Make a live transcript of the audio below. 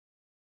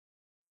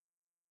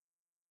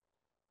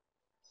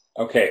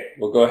Okay,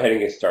 we'll go ahead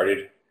and get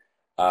started.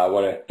 I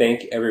want to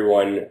thank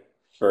everyone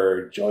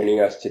for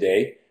joining us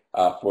today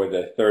for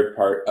the third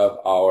part of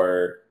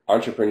our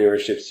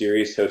entrepreneurship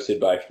series hosted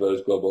by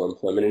FLO's Global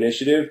Employment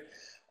Initiative.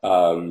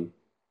 Um,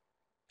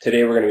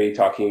 Today we're going to be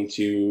talking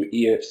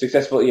to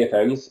successful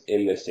EFMs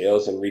in the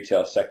sales and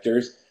retail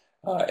sectors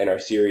in our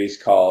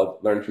series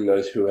called Learn from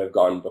Those Who Have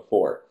Gone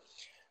Before.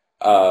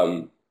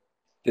 Um,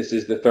 This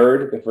is the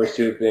third. The first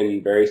two have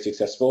been very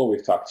successful.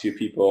 We've talked to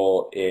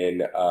people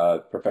in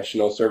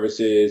professional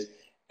services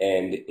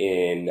and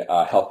in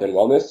health and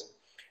wellness.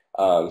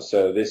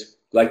 So this,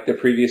 like the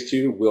previous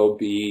two, will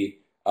be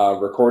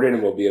recorded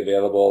and will be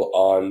available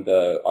on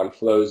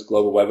FLO's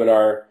global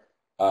webinar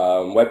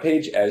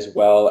webpage, as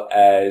well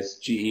as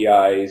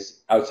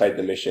GEI's Outside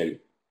the Mission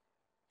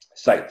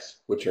sites,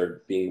 which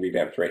are being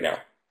revamped right now.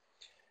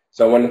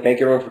 So I want to thank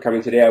everyone for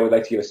coming today. I would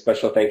like to give a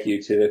special thank you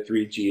to the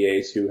three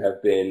GAs who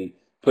have been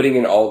putting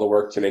in all the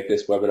work to make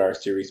this webinar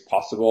series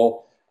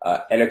possible.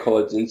 Anna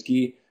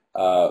Kolodzinski,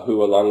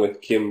 who along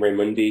with Kim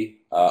Raymundi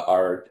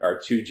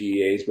are two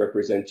GAs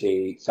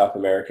representing South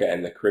America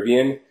and the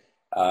Caribbean,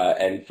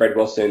 and Fred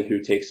Wilson, who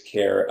takes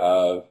care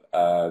of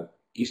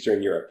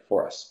Eastern Europe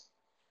for us.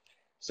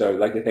 So I'd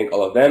like to thank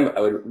all of them.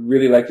 I would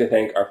really like to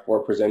thank our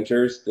four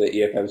presenters, the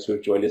EFMs who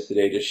have joined us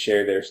today to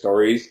share their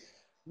stories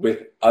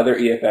with other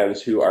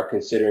EFMs who are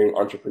considering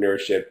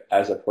entrepreneurship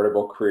as a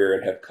portable career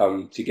and have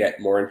come to get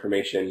more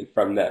information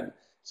from them.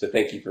 So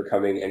thank you for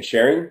coming and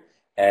sharing,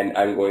 and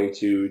I'm going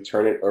to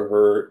turn it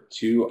over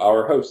to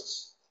our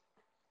hosts.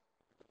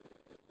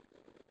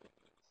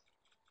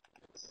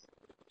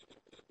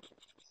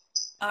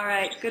 All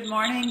right, good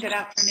morning, good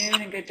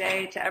afternoon, and good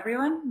day to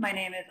everyone. My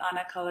name is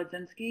Anna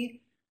Kolodzinski.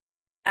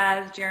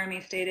 As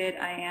Jeremy stated,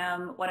 I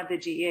am one of the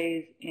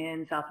GEAs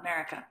in South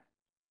America.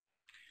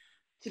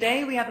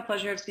 Today, we have the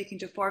pleasure of speaking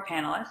to four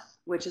panelists,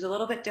 which is a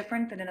little bit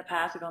different than in the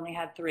past. We've only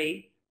had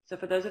three. So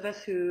for those of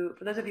you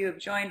who have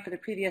joined for the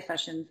previous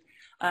sessions,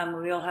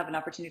 we'll have an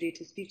opportunity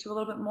to speak to a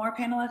little bit more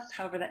panelists.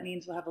 However, that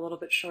means we'll have a little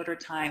bit shorter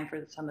time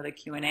for some of the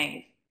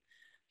Q&As.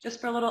 Just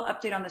for a little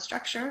update on the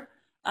structure,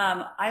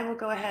 I will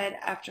go ahead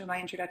after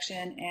my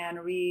introduction and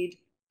read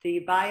the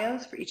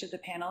bios for each of the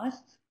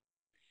panelists.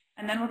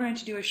 And then we're going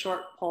to do a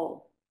short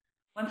poll.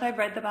 Once I've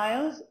read the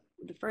bios,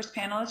 the first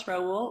panelist,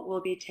 Raul,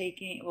 will be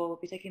taking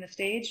the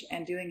stage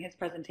and doing his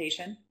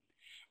presentation.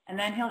 And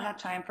then he'll have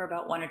time for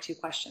about one or two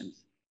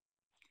questions.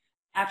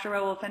 After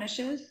Raul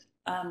finishes,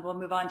 we'll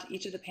move on to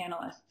each of the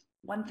panelists.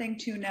 One thing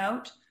to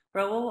note,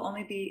 Raul will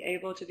only be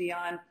able to be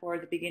on for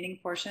the beginning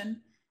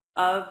portion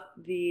of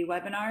the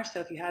webinar. So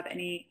if you have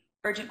any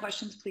urgent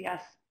questions, please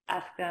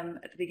ask them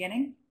at the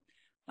beginning.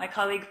 My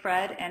colleague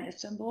Fred and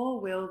Istanbul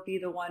will be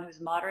the one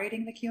who's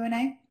moderating the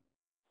Q&A.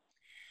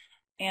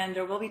 And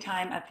there will be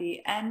time at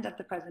the end of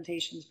the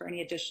presentations for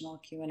any additional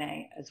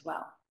Q&A as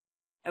well.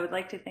 I would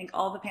like to thank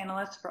all the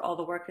panelists for all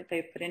the work that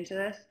they've put into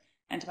this,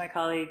 and to my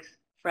colleagues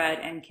Fred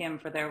and Kim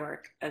for their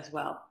work as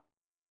well.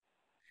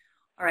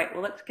 All right,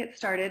 well, let's get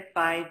started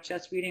by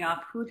just reading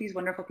off who these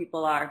wonderful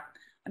people are.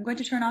 I'm going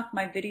to turn off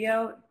my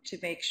video to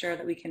make sure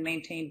that we can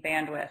maintain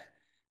bandwidth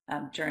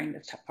during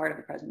this part of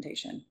the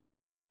presentation.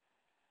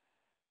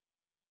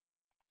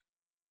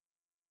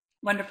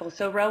 Wonderful.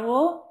 So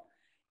Raul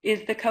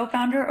is the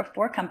co-founder of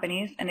four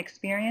companies, an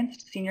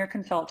experienced senior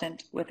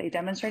consultant with a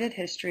demonstrated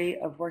history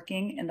of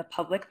working in the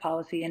public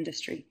policy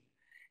industry.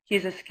 He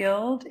is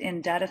skilled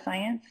in data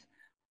science,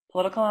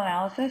 political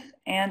analysis,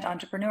 and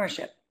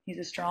entrepreneurship. He's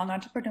a strong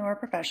entrepreneur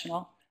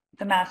professional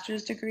with a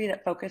master's degree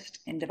that focused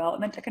in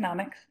development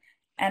economics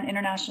and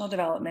international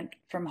development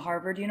from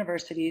Harvard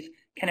University's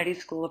Kennedy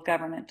School of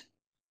Government.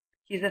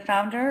 He's the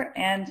founder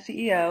and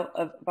CEO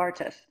of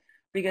Vartus,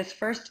 Riga's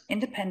first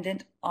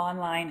independent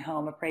online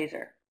home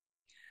appraiser.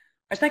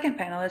 Our second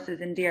panelist is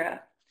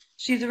Indira.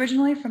 She's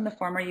originally from the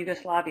former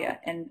Yugoslavia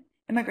and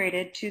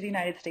immigrated to the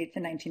United States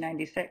in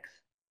 1996.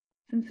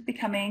 Since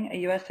becoming a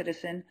U.S.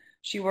 citizen,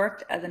 she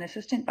worked as an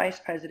assistant vice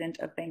president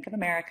of Bank of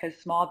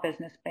America's Small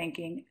Business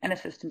Banking and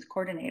Assistance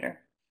Coordinator,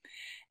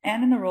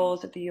 and in the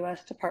roles at the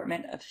U.S.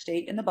 Department of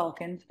State in the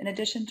Balkans, in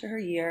addition to her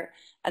year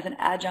as an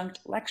adjunct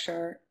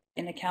lecturer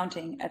in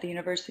accounting at the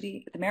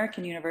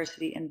American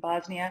University in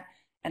Bosnia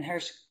and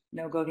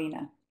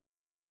Herzegovina.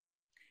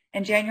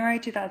 In January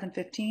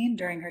 2015,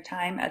 during her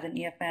time as an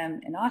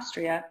EFM in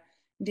Austria,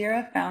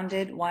 Indira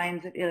founded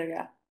Wines of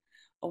Illyria,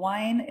 a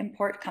wine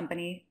import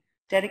company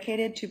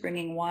dedicated to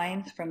bringing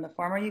wines from the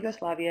former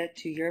Yugoslavia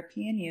to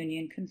European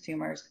Union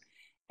consumers,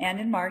 and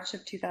in March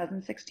of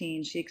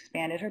 2016, she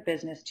expanded her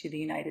business to the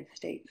United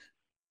States.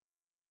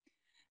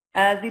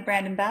 As the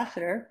brand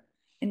ambassador,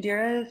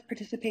 Indira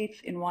participates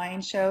in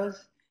wine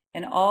shows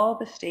in all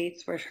the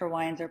states where her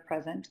wines are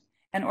present,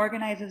 and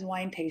organizes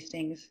wine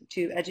tastings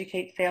to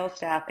educate sales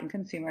staff and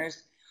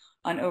consumers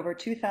on over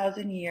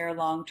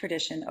 2,000-year-long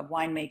tradition of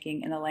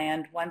winemaking in the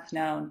land once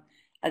known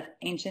as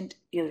ancient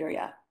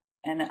Illyria.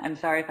 And I'm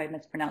sorry if I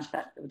mispronounced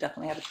that. You'll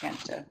definitely have a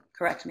chance to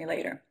correct me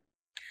later.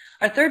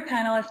 Our third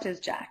panelist is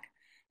Jack.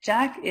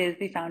 Jack is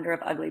the founder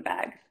of Ugly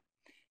Bags.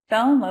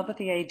 Fell in love with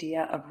the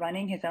idea of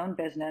running his own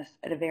business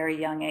at a very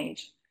young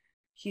age.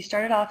 He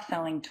started off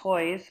selling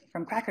toys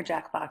from Cracker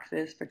Jack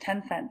boxes for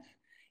 10 cents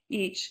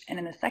each, and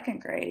in the second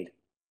grade,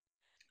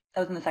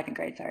 that was in the second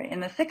grade, sorry.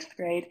 In the sixth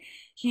grade,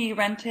 he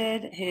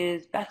rented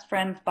his best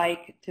friend's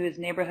bike to his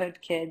neighborhood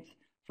kids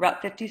for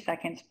about 50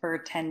 seconds per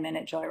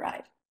 10-minute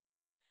joyride.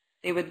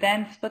 They would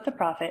then split the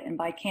profit and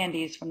buy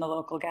candies from the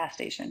local gas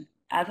station.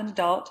 As an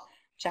adult,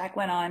 Jack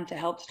went on to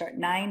help start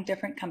 9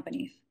 different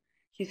companies.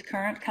 His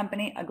current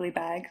company, Ugly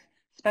Bags,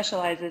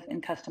 specializes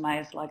in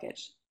customized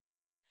luggage.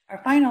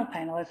 Our final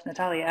panelist,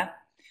 Natalia,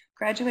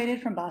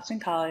 graduated from Boston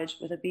College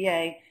with a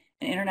BA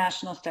in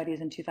International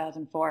Studies in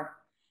 2004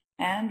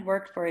 and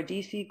worked for a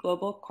DC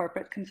global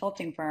corporate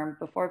consulting firm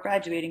before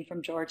graduating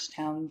from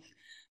Georgetown's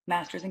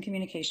Masters in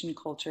Communication,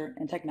 Culture,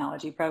 and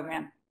Technology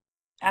program.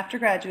 After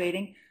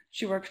graduating,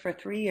 she worked for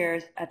 3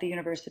 years at the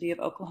University of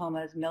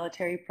Oklahoma's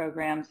military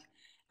programs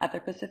at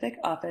their Pacific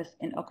office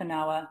in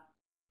Okinawa,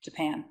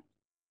 Japan,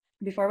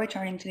 before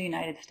returning to the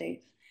United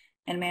States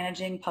and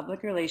managing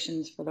public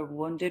relations for the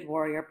Wounded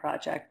Warrior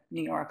Project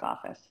New York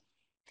office.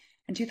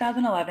 In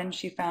 2011,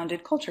 she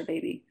founded Culture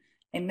Baby,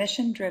 a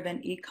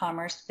mission-driven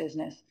e-commerce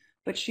business,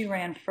 which she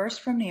ran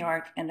first from New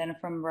York and then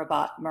from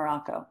Rabat,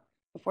 Morocco,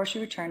 before she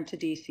returned to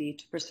DC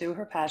to pursue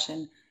her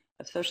passion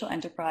of social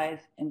enterprise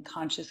and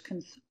conscious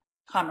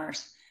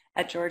commerce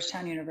at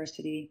Georgetown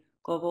University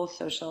Global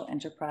Social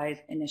Enterprise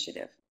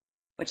Initiative,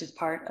 which is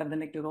part of the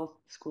McDougall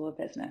School of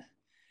Business.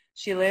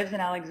 She lives in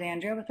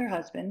Alexandria with her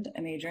husband,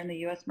 a major in the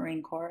U.S.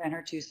 Marine Corps, and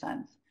her 2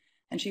 sons,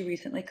 and she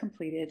recently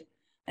completed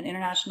an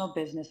international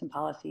business and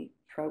policy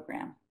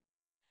program.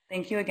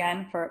 Thank you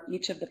again for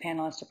each of the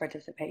panelists to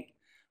participate.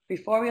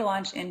 Before we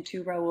launch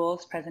into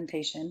Raul's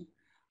presentation,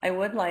 I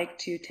would like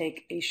to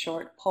take a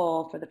short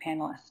poll for the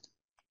panelists.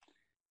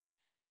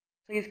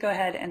 Please go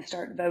ahead and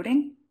start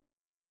voting.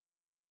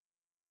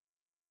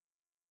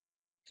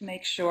 To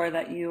make sure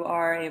that you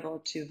are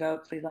able to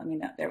vote, please let me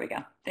know. There we go.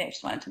 I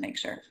just wanted to make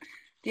sure.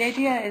 The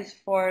idea is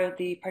for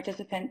the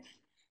participants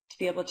to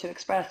be able to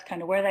express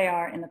kind of where they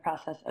are in the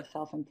process of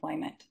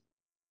self-employment.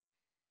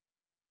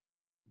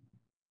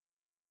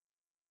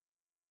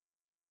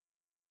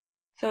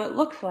 So it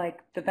looks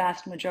like the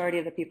vast majority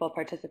of the people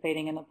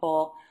participating in the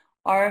poll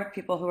are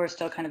people who are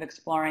still kind of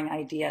exploring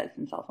ideas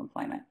in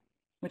self-employment,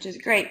 which is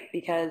great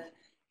because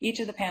each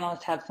of the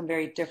panelists have some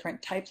very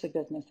different types of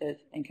businesses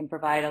and can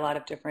provide a lot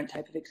of different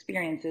types of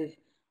experiences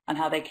on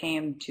how they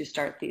came to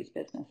start these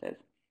businesses.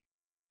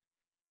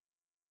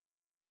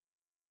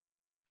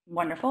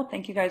 Wonderful.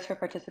 Thank you guys for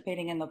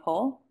participating in the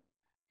poll.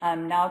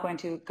 I'm now going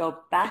to go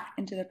back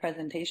into the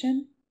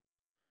presentation.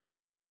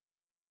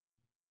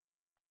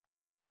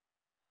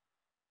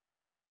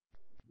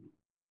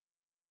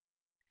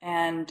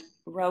 And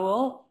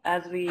Raul,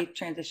 as we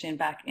transition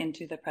back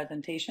into the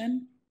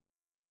presentation,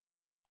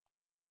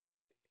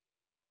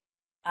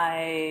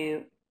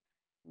 I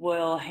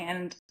will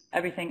hand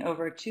everything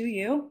over to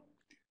you.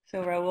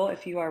 So Raul,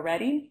 if you are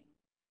ready,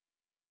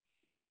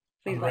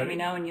 please let me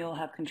know and you'll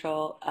have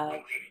control of,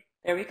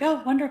 there we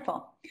go,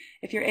 wonderful.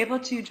 If you're able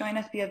to join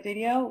us via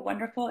video,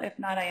 wonderful. If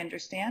not, I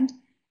understand.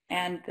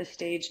 And the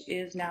stage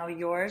is now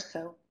yours,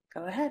 so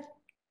go ahead.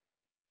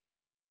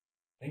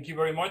 Thank you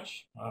very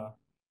much.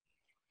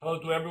 Hello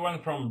to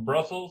everyone from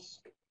Brussels.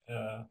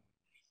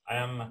 I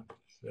am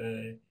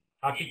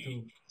happy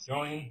to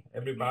join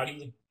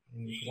everybody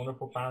in this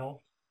wonderful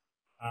panel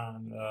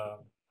and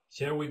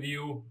share with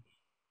you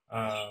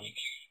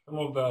some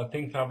of the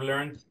things I've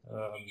learned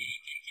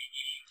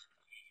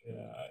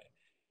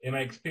in my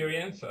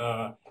experience.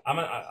 I'm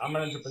an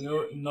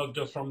entrepreneur, not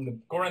just from the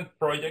current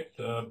project,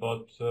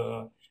 but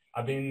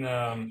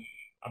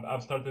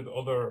I've started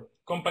other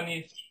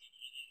companies.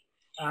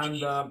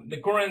 And the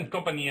current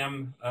company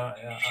I'm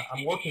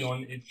working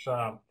on, it's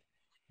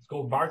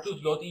called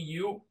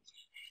Bartus.eu.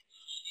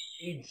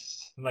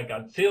 It's like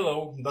a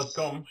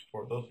Zillow.com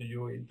for those of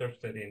you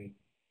interested in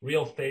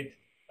real estate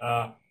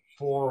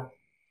for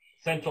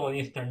Central and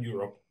Eastern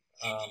Europe.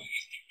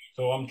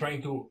 So I'm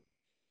trying to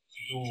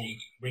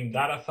bring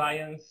data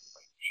science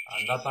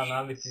and data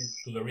analysis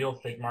to the real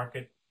estate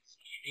market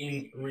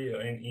in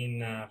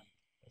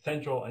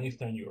Central and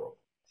Eastern Europe.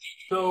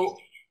 So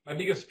my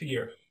biggest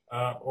fear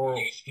or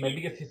my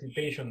biggest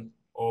hesitation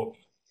of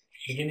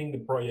beginning the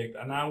project,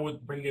 and I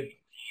would bring it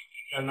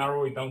and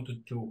narrow it down to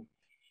 2.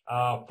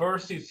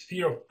 First is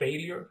fear of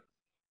failure.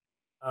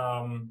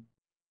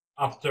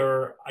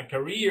 After a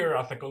career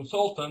as a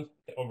consultant,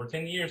 over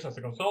 10 years as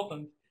a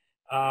consultant,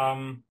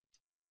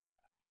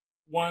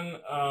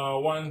 one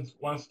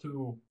wants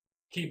to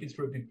keep his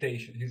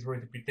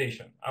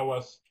reputation. I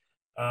was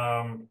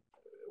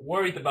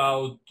worried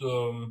about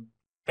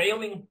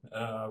failing.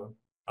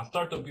 A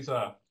startup is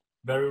a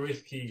very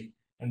risky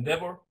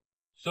endeavor,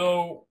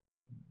 so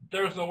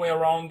there's no way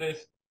around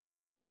this.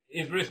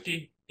 It's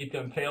risky. It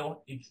can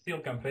fail. It still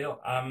can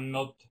fail. I'm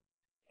not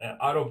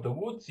out of the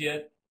woods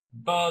yet,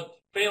 but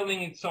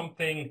failing is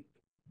something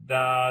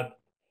that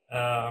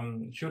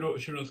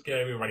shouldn't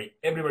scare everybody.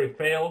 Everybody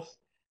fails.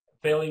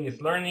 Failing is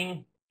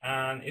learning,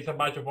 and it's a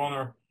badge of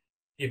honor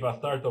if a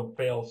startup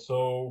fails.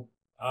 So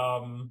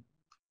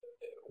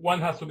one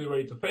has to be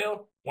ready to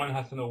fail. One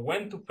has to know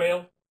when to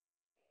fail,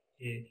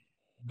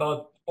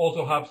 but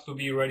also has to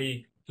be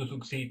ready to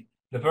succeed.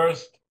 The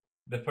first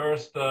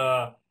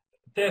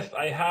test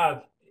I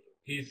had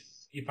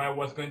is if I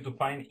was going to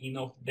find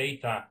enough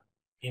data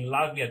in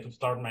Latvia to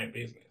start my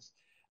business,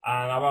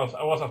 and I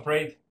was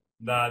afraid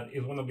that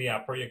it's going to be a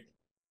project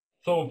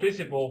so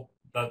feasible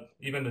that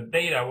even the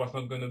data was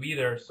not going to be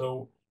there.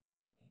 So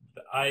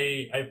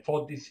I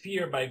fought this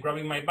fear by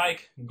grabbing my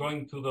bike,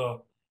 going to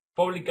the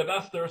public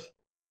cadasters,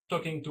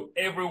 talking to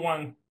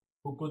everyone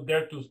who could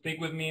dare to speak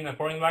with me in a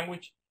foreign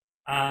language,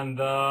 and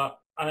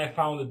I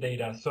found the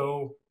data.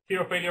 So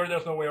fear of failure,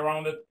 there's no way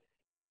around it.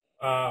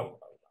 I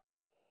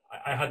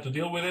had to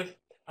deal with it.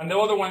 And the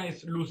other one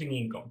is losing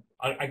income.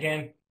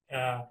 Again,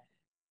 a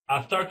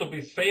startup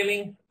is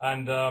failing,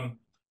 and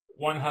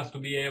one has to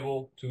be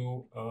able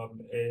to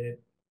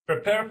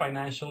prepare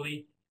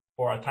financially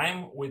for a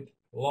time with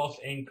lost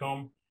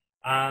income,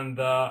 and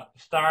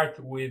start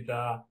with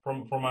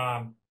from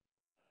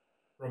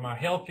a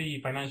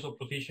healthy financial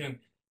position,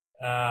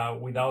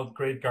 without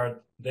credit card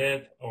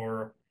debt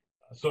or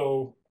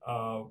so.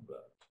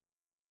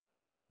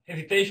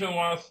 Hesitation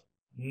was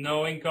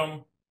no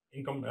income,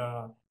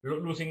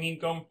 losing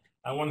income,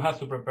 and one has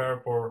to prepare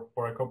for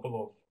a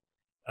couple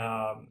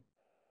of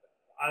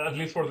at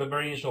least for the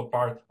very initial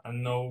part,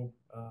 and know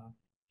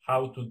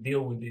how to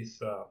deal with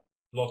this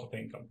loss of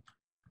income.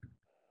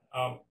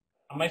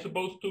 Am I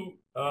supposed to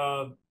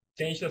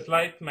change the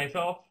slide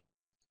myself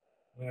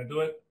when I do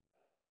it?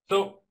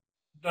 So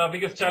the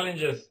biggest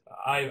challenges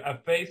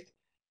I've faced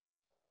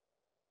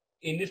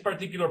in this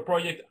particular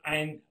project,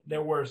 and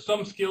there were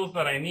some skills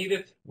that I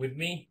needed with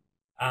me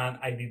and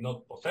I did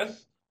not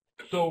possess.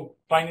 So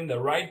finding the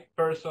right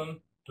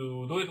person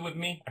to do it with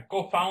me, a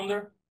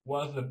co-founder,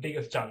 was the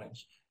biggest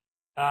challenge.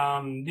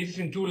 This is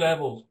in two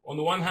levels. On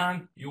the one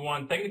hand, you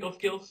want technical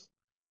skills,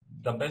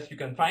 the best you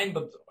can find,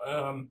 but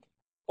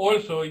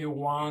also you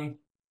want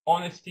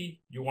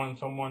honesty. You want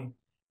someone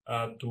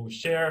to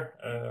share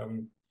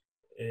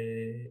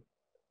a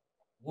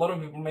lot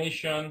of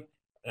information,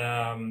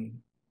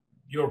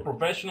 your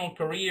professional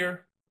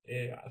career.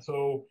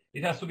 So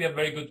it has to be a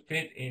very good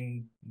fit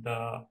in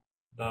the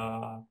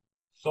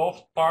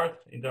soft part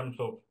in terms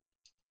of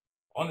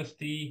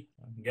honesty,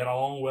 get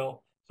along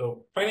well.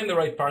 So finding the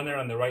right partner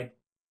and the right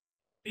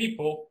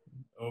people.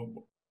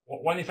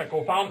 One is on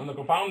the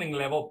co-founding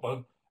level,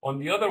 but on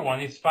the other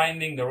one is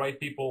finding the right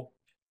people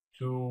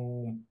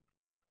to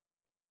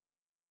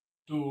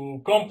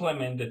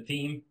complement the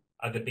team.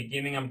 At the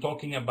beginning, I'm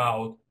talking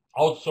about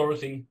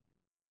outsourcing,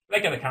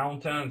 like an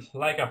accountant,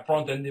 like a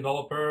front-end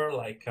developer,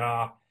 like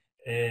a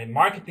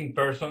marketing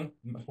person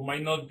who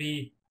might not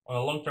be on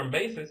a long-term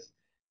basis,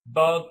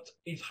 but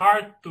it's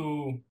hard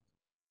to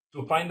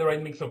find the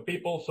right mix of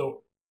people.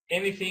 So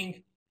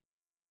anything,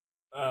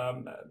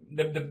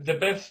 the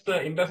best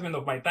investment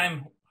of my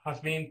time has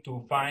been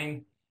to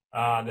find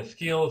the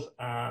skills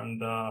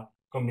and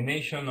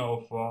combination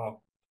of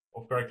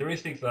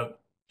characteristics that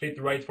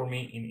fit right for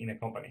me in a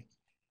company.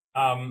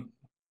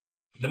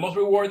 The most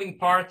rewarding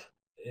part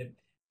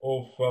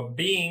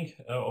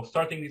of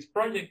starting this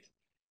project,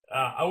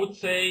 I would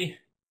say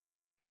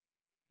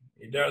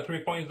there are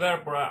 3 points there,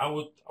 but I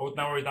would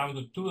narrow it down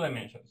to 2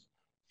 dimensions.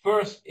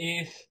 First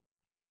is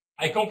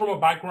I come from a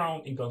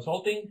background in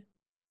consulting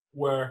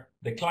where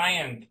the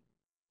client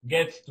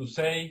gets to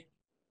say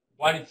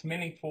what is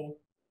meaningful,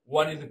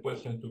 what is the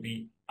question to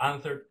be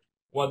answered,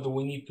 what do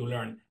we need to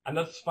learn. And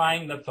that's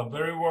fine. That's a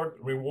very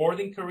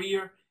rewarding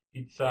career.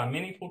 It's a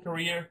meaningful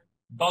career,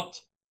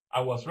 but I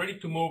was ready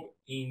to move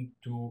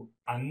into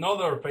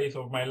another phase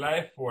of my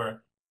life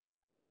where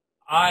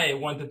I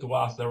wanted to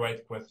ask the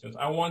right questions.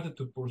 I wanted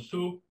to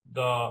pursue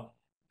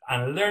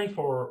and learn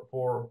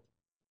for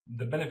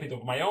the benefit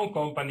of my own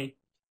company,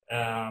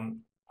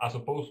 as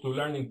opposed to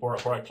learning for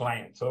a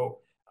client.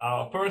 So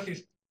first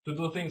is to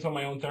do things on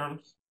my own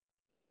terms,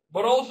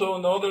 but also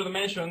the other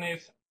dimension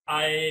is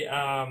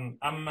I'm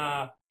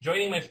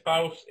joining my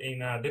spouse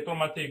in her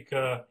diplomatic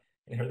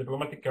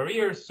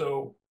career.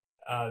 So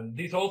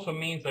this also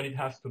means that it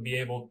has to be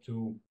able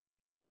to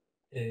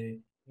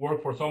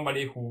work for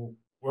somebody who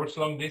works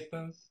long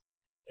distance,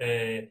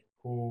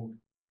 who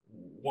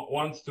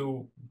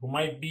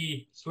might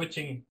be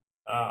switching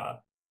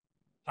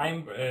time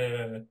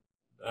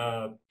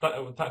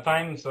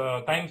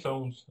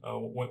zones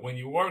when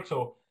you work.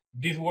 So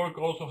this work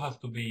also has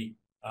to be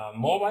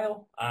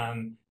mobile,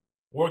 and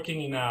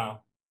working in a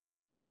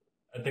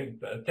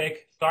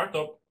tech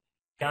startup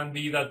can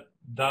be that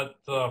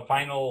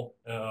final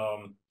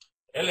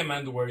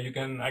element where you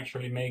can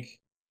actually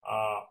make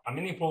a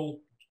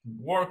meaningful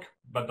work,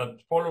 but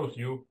that follows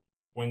you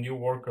when you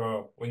work,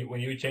 when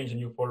you change and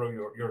you follow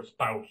your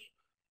spouse.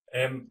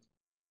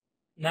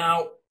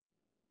 Now,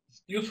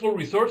 useful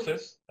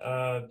resources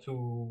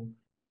to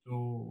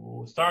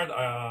start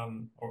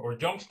or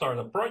jumpstart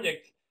a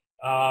project.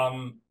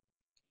 I'll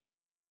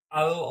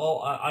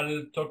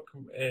talk.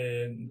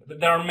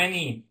 There are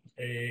many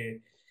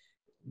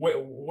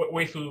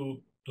ways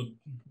to.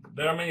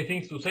 There are many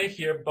things to say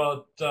here,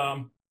 but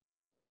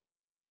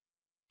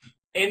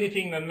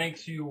anything that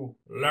makes you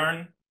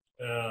learn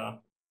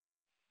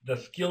the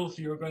skills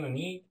you're going to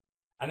need,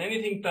 and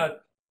anything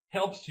that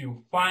helps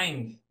you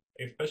find,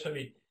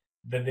 especially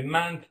the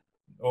demand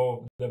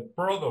of the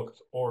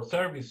product or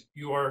service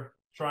you are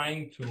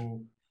trying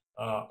to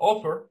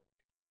offer,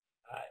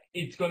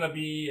 it's going to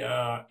be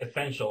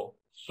essential.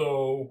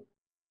 So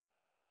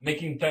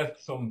making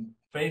tests on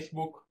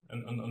Facebook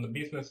and on the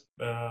business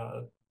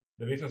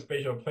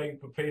page of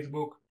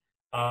Facebook,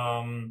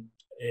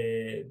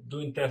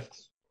 doing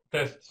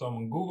tests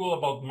on Google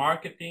about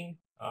marketing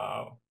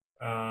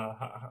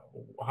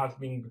has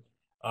been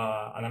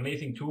an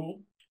amazing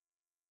tool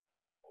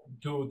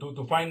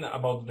to find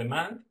about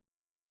demand,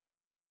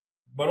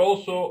 but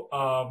also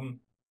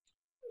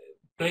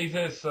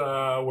places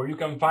where you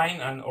can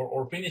find and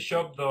or finish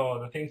up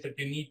the things that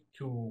you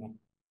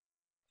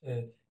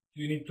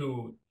need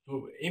to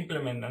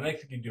implement and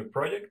execute your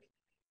project,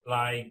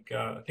 like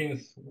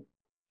things,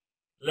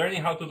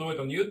 learning how to do it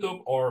on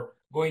YouTube, or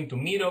going to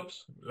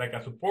meetups like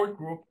a support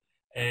group,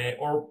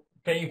 or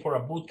paying for a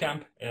boot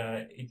camp.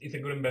 It's a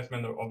good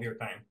investment of your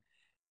time.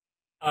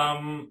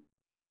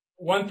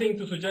 One thing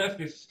to suggest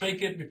is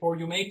fake it before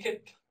you make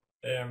it.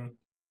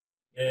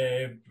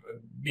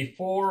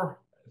 Before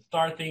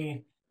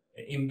starting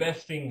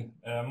investing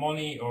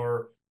money,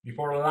 or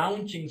before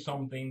launching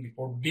something,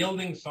 before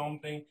building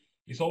something,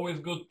 it's always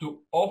good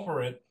to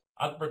offer it,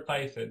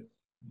 advertise it,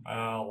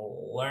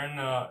 learn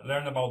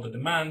about the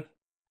demand,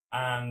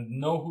 and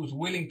know who's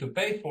willing to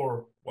pay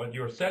for what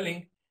you're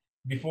selling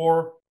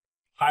before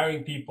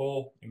hiring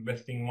people,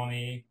 investing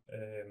money,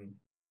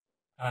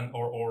 and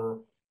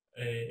or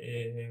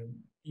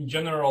in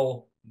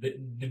general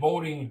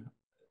devoting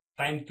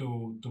time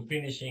to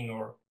finishing,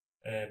 or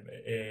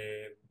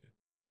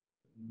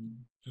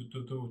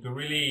to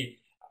really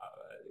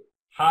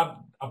have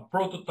a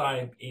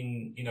prototype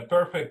in a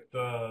perfect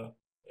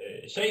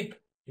shape.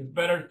 It's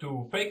better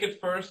to fake it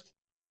first,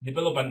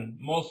 develop a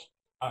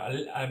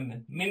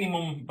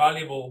minimum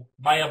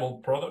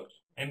viable product,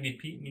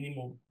 MVP,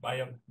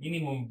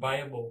 minimum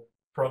viable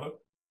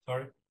product.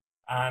 Sorry,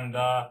 and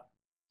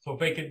so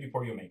fake it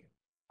before you make it.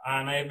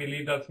 And I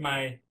believe that's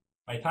my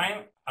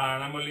time,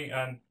 and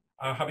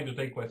I'm happy to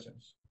take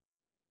questions.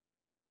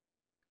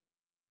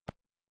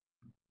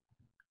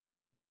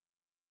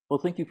 Well,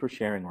 thank you for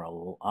sharing,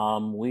 Raul.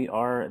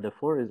 The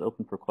floor is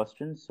open for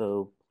questions,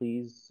 so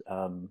please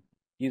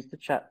use the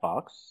chat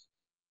box,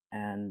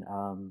 and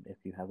if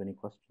you have any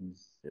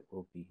questions,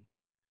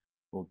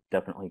 we'll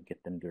definitely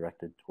get them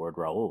directed toward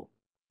Raul.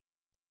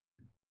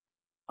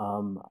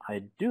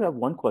 I do have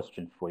one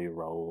question for you,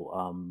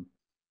 Raul.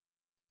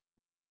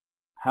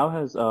 How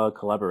has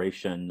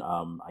collaboration,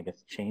 I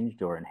guess,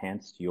 changed or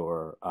enhanced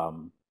your,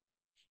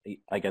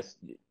 I guess,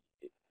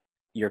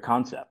 your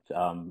concept?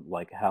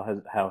 Like how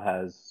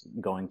has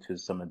going to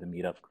some of the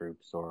meetup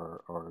groups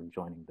or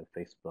joining the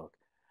Facebook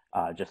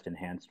just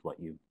enhanced what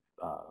you've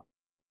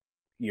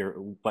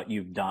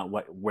done,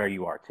 where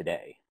you are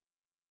today?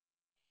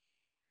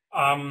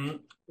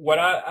 What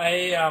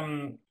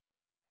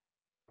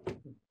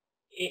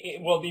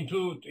well,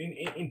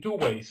 in two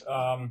ways.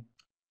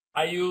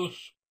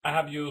 I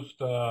have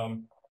used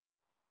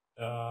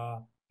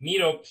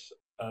meetups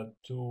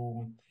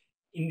to,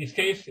 in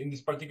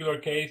this particular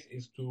case,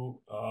 is to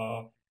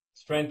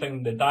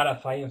strengthen the data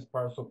science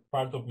part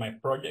of my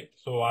project.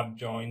 So I've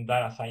joined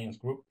data science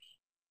groups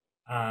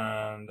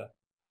and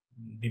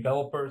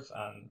developers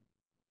and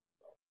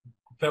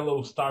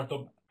fellow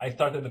startup. I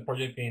started the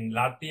project in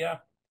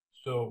Latvia,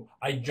 so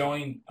I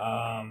joined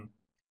an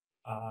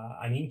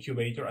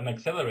incubator, an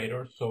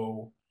accelerator.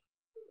 So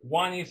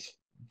one is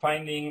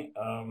finding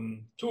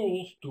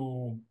tools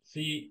to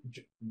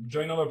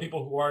join other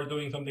people who are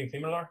doing something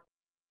similar,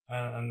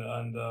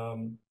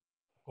 and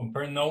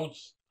compare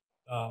notes,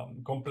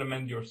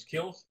 complement your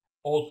skills.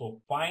 Also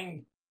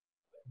find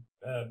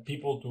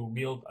people to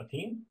build a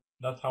team.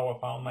 That's how I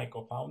found my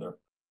co-founder,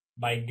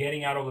 by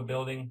getting out of the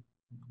building,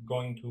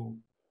 going to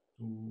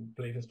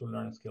places to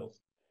learn skills.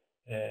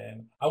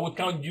 I would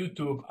count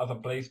YouTube as a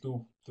place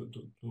to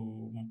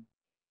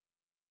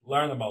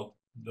learn about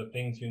the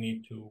things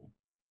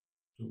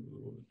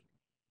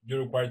you're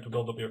required to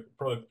build up your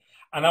product.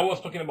 And I was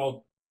talking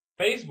about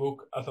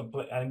Facebook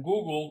and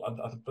Google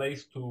as a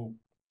place to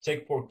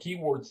check for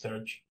keyword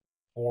search,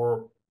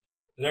 for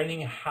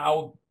learning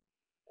how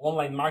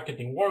online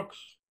marketing works,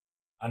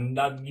 and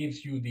that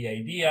gives you the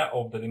idea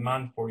of the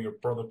demand for your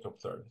product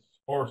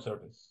or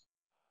service.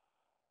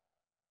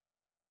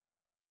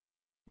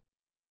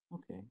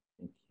 Okay,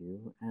 thank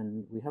you.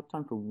 And we have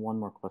time for one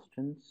more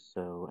question.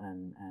 So,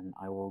 and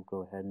I will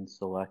go ahead and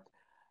select.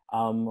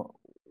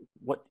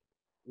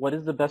 What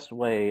is the best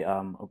way,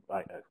 I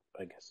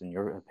guess, in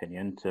your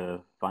opinion,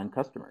 to find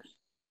customers?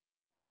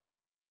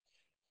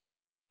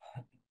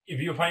 If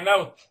you find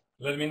out,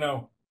 let me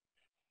know.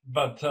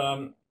 But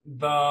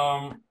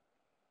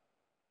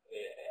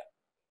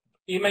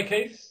in my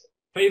case,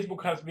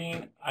 Facebook has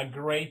been a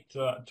great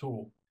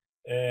tool.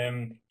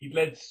 It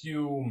lets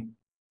you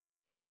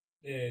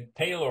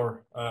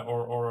tailor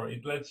or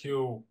it lets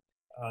you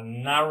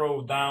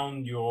narrow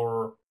down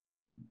your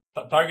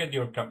target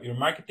your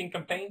marketing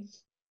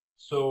campaigns.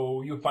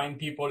 So you find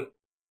people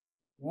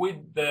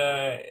with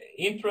the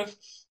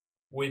interests,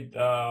 with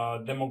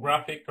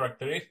demographic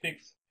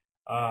characteristics,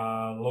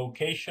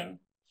 location.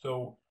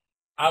 So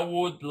I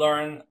would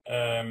learn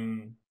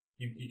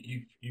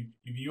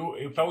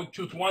if I would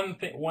choose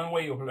one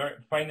way of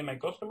finding my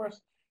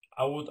customers,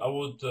 I would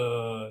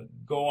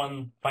go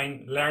and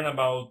learn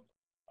about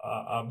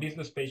a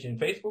business page in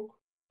Facebook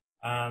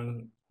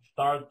and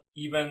start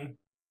even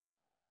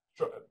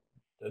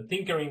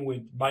tinkering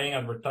with buying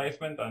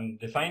advertisement and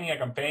designing a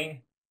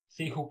campaign,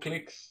 see who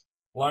clicks,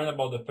 learn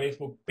about the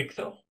Facebook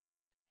pixel,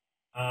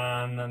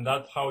 and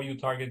that's how you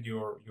target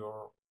your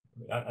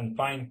and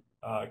find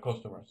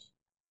customers.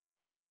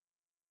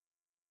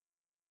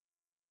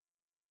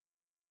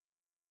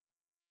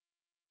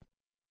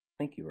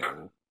 Thank you,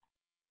 Raul.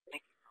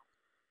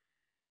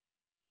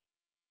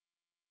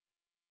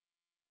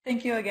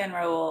 Thank you again,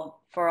 Raul,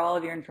 for all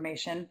of your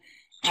information.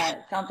 It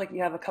sounds like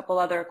you have a couple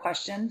other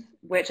questions,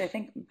 which I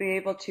think we'll be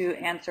able to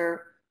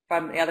answer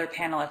from the other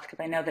panelists, because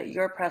I know that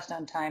you're pressed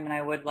on time, and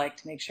I would like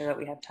to make sure that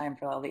we have time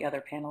for all the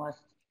other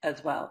panelists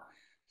as well.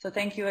 So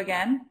thank you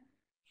again.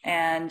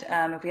 And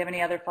if we have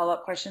any other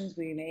follow-up questions,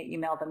 we may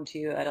email them to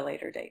you at a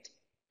later date.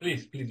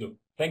 Please do.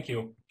 Thank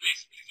you.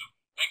 Please do.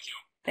 Thank you.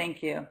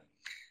 Thank you.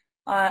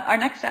 Our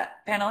next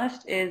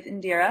panelist is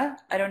Indira.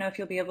 I don't know if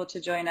you'll be able to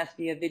join us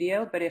via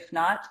video, but if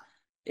not,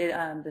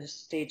 the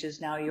stage is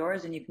now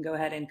yours, and you can go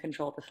ahead and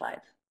control the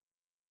slides.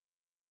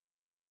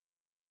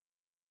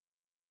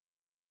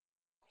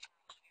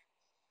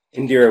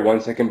 Indira,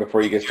 1 second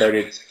before you get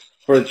started.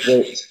 For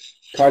the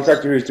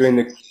contractor who's doing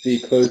the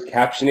closed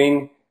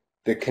captioning,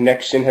 the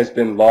connection has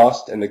been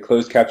lost and the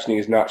closed captioning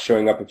is not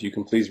showing up. If you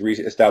can please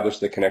re-establish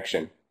the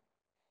connection.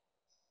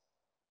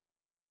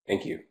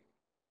 Thank you.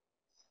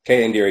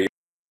 Okay, Indira.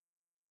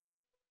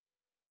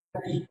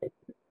 Good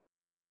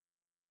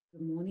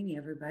morning,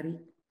 everybody.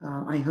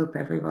 I hope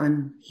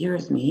everyone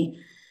hears me.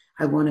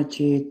 I wanted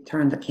to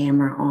turn the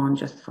camera on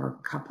just for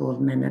a couple of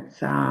minutes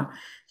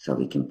so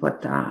we can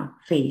put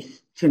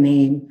face to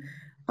name.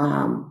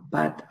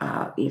 But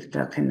if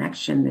the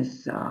connection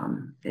is,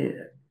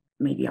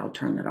 maybe I'll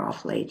turn it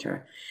off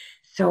later.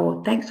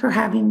 So thanks for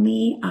having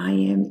me. I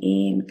am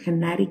in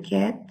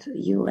Connecticut,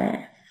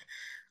 US,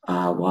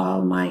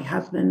 while my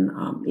husband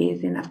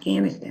is in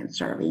Afghanistan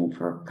serving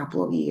for a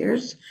couple of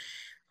years.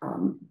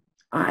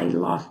 I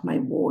lost my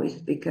voice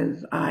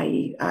because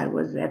I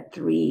was at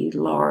 3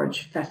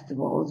 large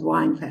festivals,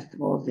 wine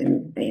festivals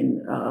in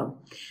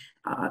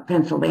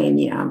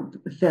Pennsylvania,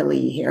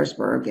 Philly,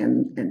 Harrisburg,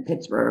 and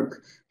Pittsburgh,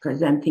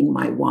 presenting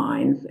my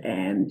wines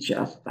and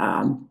just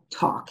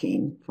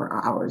talking for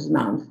hours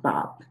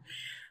nonstop.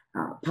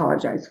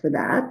 Apologize for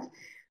that.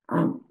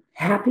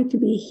 Happy to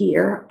be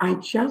here. I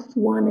just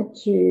wanted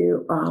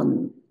to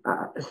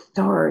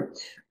start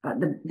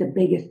the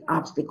biggest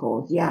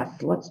obstacles.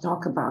 Yes, let's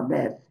talk about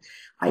this.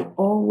 I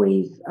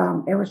always,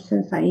 ever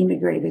since I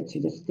immigrated to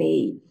the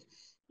States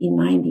in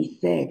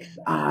 '96,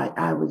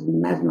 I was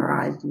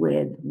mesmerized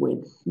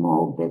with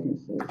small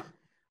businesses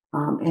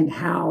and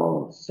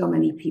how so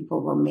many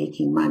people were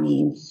making money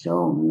in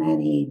so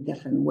many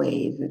different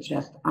ways. It's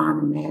just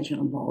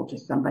unimaginable to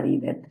somebody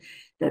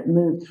that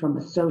moved from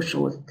a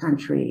socialist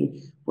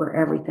country where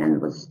everything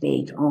was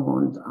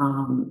state-owned,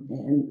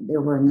 and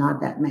there were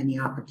not that many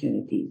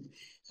opportunities.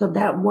 So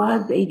that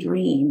was a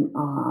dream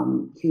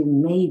to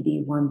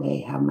maybe one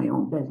day have my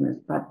own business,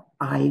 but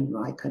I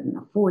couldn't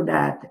afford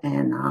that,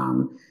 and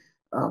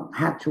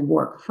had to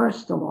work.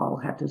 First of all,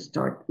 had to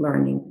start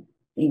learning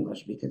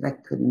English because I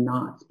could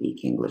not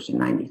speak English in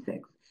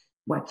 '96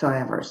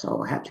 whatsoever.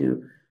 So I had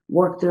to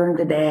work during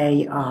the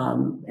day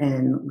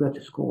and go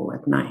to school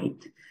at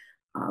night.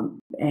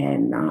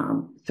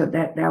 So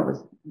that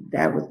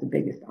was the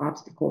biggest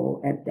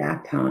obstacle at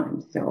that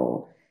time.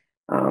 So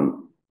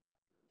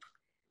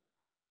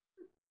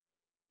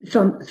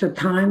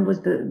time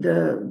was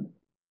the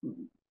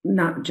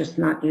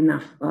not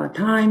enough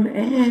time,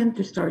 and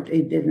to start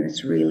a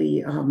business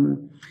really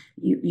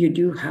you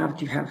do have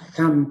to have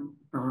some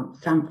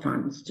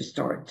funds to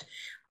start.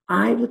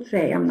 I would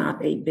say I'm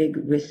not a big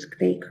risk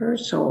taker,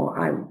 so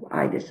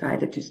I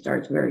decided to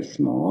start very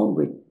small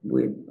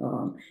with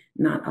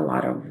not a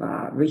lot of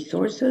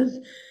resources,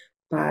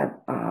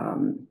 but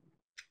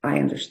I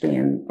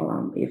understand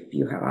if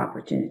you have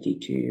opportunity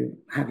to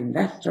have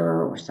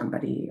investor or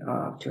somebody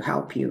to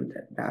help you,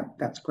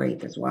 that's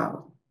great as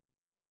well.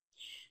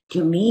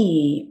 To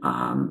me,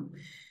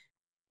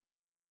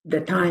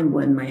 the time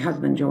when my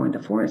husband joined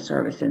the Foreign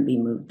Service and we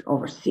moved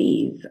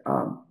overseas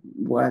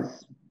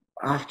was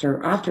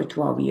after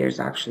 12 years,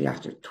 actually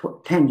after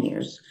 10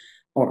 years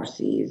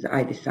overseas.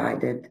 I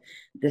decided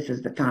this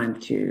is the time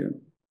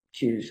to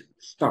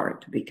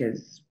start,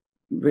 because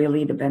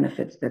really the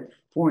benefits that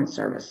Foreign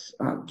Service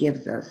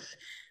gives us,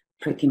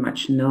 pretty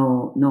much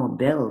no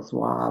bills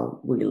while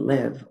we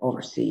live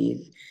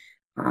overseas,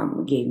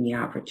 gave me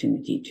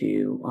opportunity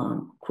to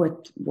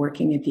quit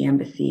working at the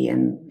embassy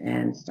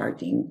and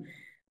starting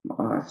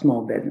a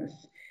small business.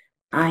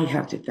 I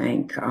have to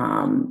thank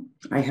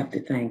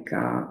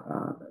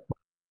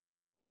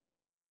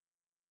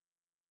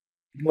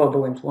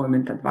Global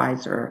Employment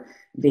Advisor,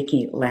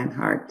 Vicki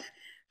Lenhart,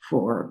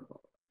 for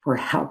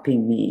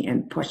helping me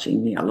and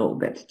pushing me a little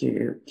bit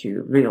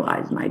to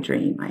realize my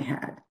dream I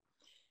had.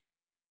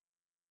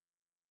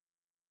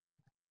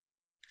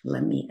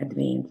 Let me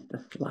advance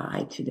the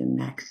slide to the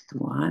next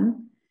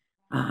one.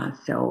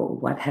 So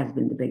what has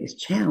been the biggest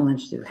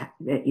challenge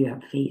that you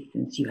have faced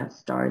since you have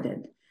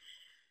started?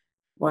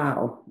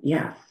 Wow,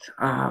 yes.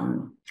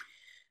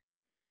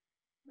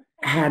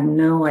 Had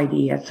no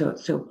idea.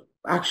 So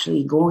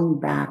actually going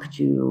back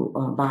to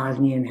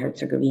Bosnia and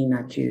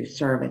Herzegovina to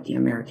serve at the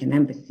American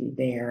Embassy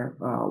there,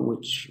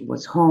 which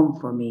was home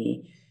for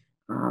me,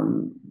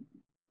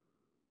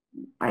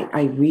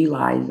 I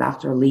realized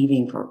after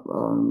leaving for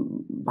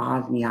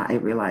Bosnia, I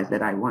realized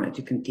that I wanted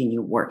to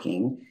continue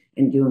working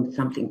and doing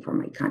something for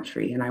my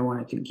country, and I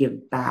wanted to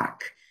give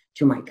back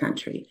to my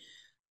country.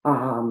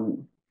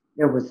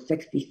 There was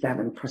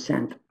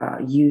 67%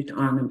 youth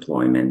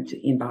unemployment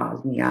in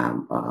Bosnia,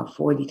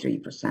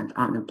 43%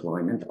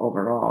 unemployment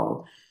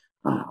overall.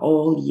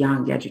 All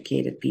young,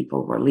 educated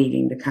people were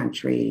leaving the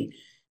country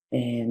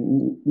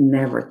and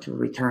never to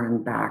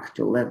return back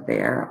to live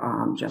there,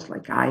 just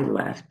like I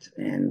left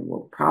and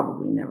will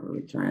probably never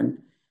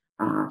return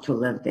to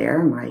live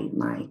there.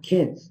 My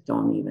kids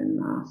don't even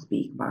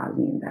speak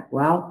Bosnian that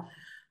well.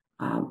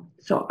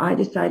 So I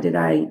decided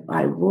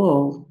I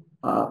will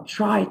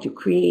try to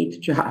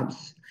create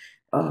jobs,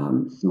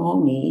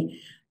 small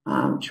me,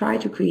 try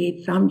to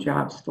create some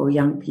jobs for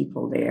young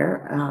people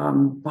there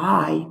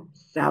by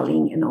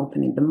selling and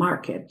opening the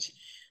market,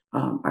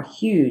 a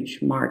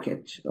huge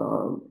market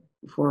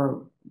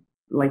for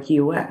like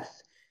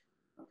US,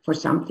 for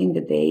something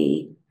that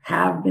they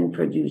have been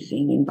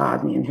producing in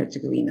Bosnia and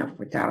Herzegovina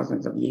for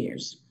thousands of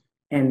years.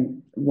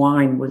 And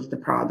wine was the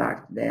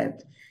product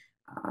that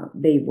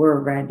they were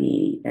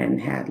ready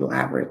and had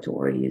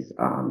laboratories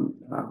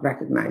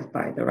recognized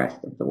by the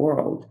rest of the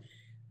world.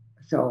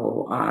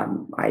 So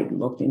I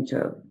looked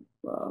into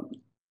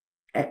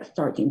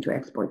starting to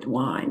export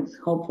wines.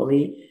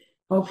 Hopefully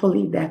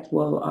that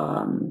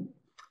will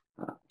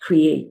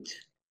create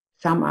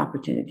some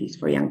opportunities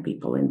for young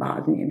people in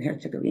Bosnia and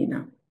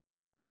Herzegovina.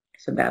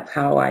 So that's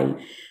how I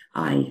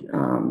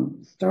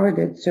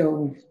started.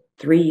 So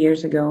 3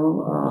 years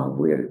ago,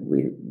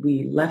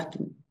 we left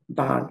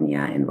Bosnia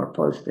and were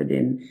posted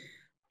in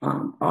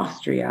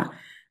Austria,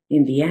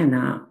 in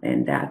Vienna,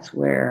 and that's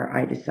where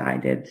I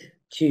decided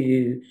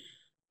to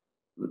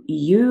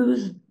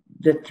use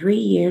the 3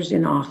 years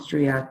in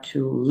Austria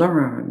to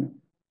learn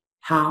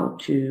how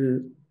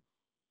to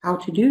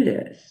do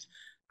this.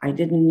 I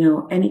didn't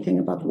know anything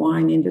about the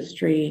wine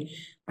industry.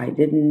 I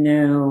didn't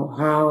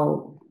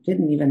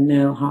even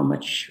know how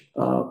much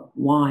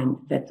wine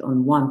fits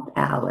on one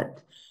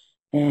pallet.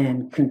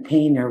 And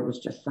container was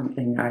just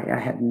something I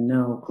had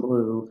no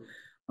clue.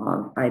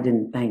 I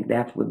didn't think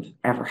that would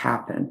ever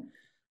happen.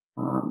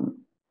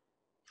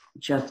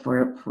 Just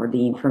for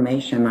the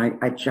information,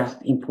 I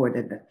just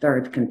imported the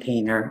third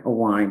container of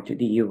wine to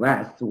the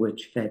US,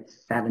 which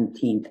fits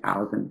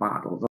 17,000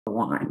 bottles of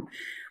wine.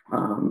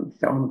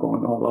 So I'm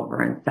going all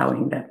over and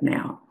selling that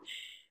now.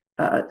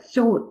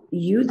 So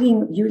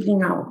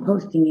using our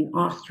posting in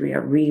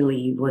Austria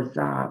really was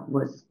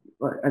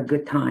a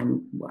good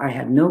time. I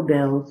had no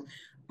bills.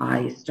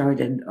 I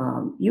started,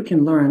 you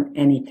can learn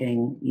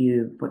anything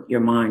you put your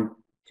mind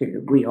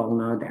to. We all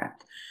know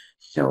that.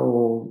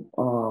 So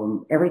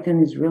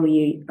everything is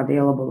really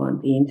available on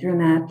the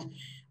internet.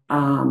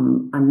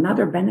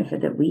 Another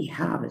benefit that we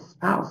have as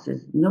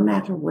spouses, no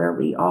matter where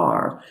we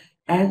are,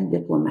 as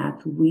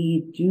diplomats,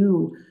 we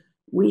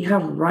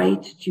have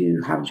right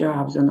to have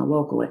jobs in the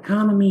local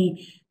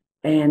economy.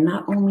 And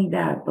not only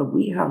that, but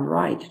we have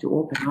right to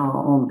open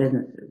our own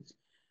businesses.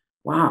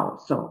 Wow.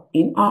 So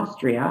in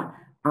Austria,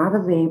 I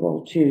was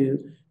able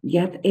to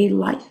get a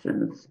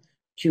license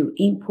to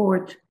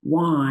import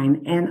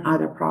wine and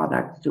other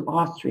products to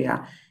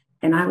Austria.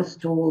 And I was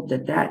told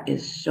that that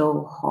is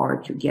so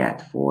hard to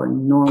get for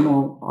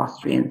normal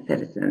Austrian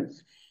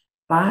citizens.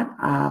 But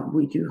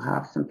we do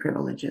have some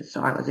privileges.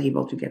 So I was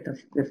able to get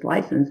this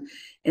license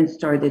and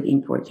started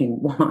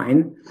importing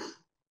wine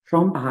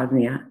from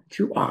Bosnia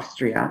to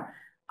Austria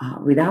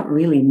without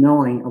really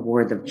knowing a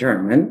word of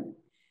German.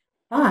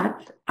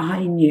 But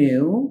I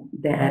knew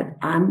that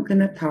I'm going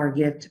to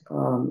target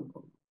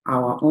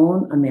our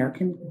own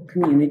American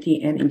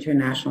community and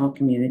international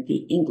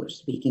community,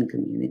 English-speaking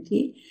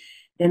community.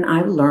 Then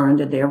I learned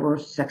that there were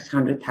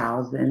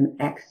 600,000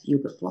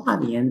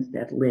 ex-Yugoslavians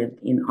that lived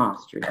in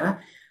Austria.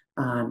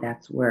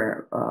 That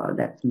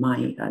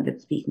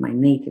speak my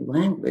native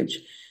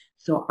language.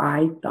 So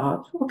I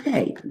thought,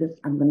 okay,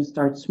 I'm going to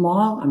start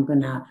small. I'm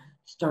going to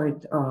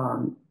start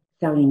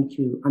selling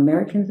to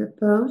Americans at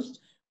first,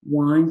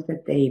 wines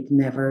that they've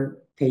never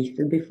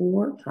tasted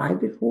before, tried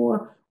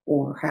before,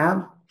 or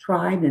have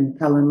tried and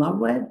fell in love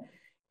with,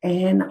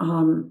 and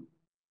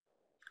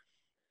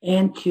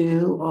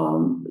to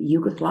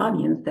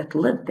Yugoslavians that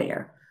live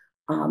there.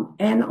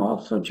 And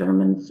also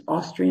Germans,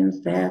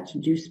 Austrians that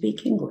do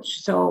speak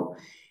English. So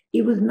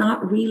it was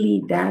not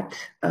really that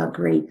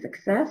great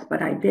success,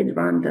 but I did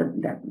run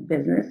that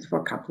business for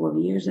a couple of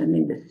years, and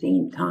in the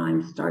same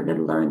time started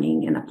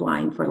learning and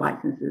applying for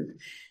licenses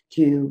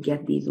to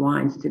get these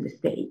wines to the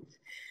States.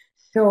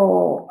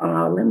 So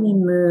let me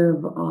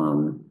move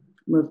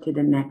to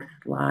the next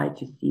slide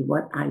to see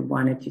what I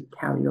wanted to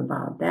tell you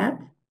about that.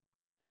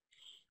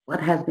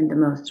 What has been the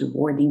most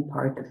rewarding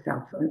part of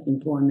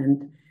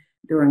self-employment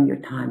during your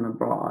time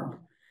abroad?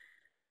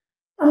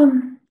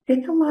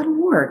 It's a lot of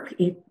work.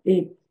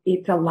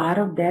 It's a lot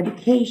of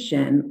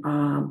dedication,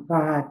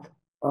 but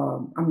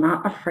I'm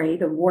not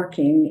afraid of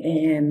working,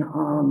 and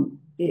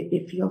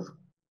it feels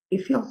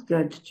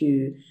good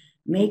to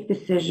make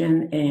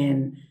decisions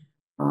and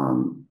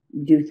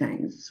do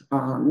things,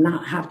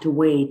 not have to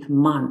wait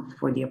months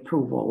for the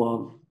approval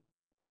of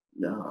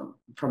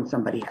from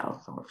somebody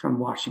else or from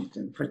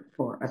Washington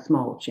for a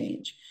small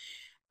change.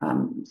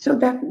 So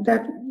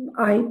that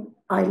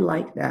I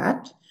like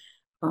that.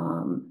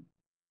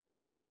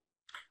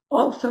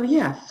 Also,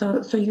 yes.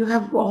 So you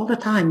have all the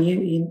time. You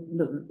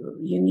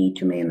need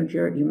to manage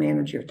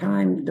your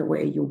time the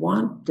way you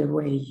want, the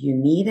way you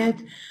need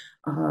it.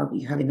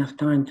 You have enough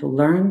time to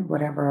learn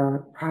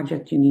whatever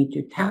project you need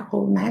to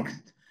tackle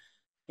next.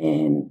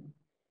 And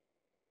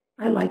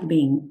I like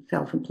being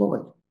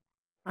self-employed.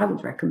 I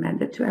would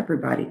recommend it to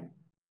everybody.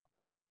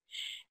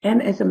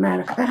 And as a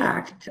matter of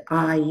fact,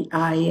 I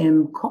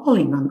am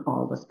calling on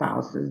all the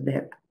spouses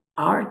that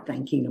are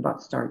thinking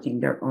about starting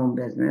their own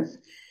business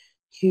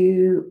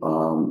to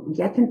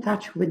get in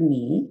touch with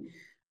me.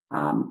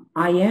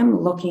 I am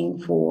looking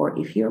for,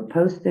 if you're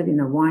posted in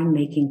a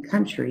winemaking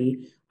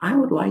country, I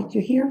would like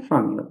to hear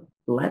from you.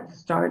 Let's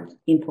start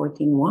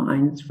importing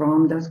wines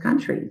from those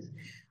countries.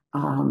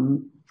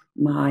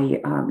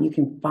 You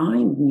can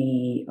find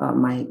me,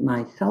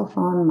 my cell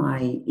phone,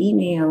 my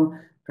email,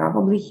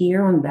 probably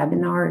here on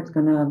webinar. It's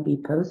going to be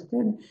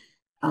posted.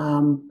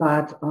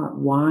 But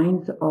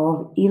Wines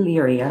of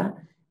Illyria.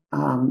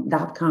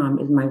 .com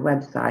is my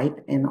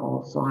website, and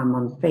also I'm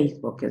on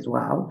Facebook as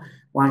well.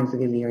 Wines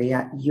of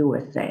Illyria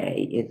USA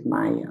is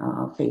my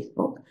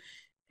Facebook.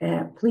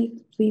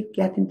 Please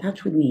get in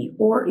touch with me.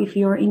 Or if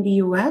you're in the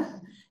US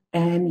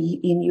and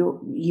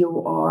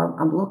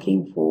I'm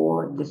looking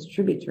for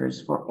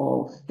distributors for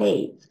all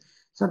states.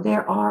 So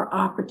there are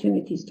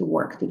opportunities to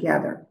work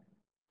together.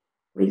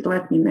 Please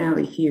let me know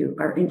if you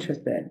are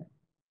interested.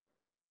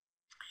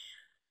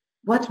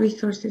 What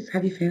resources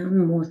have you found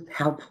most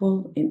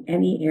helpful in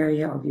any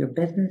area of your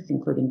business,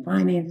 including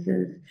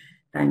finances,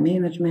 time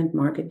management,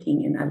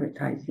 marketing and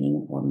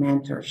advertising, or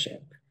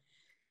mentorship?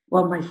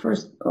 Well, my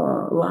first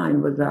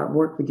line was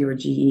work with your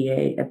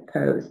GEA at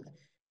Post.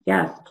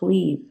 Yes,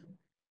 please,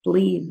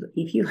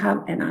 if you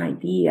have an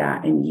idea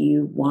and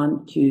you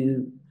want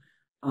to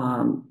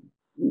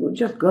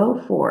just go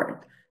for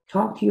it.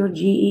 Talk to your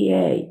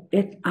GEA.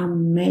 It's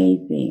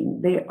amazing.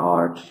 They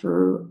are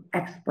true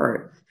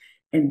experts,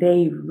 and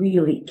they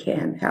really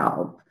can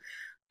help.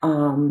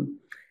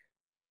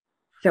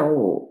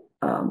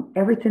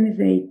 Everything is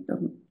a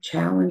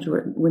challenge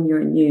when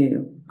you're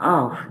new.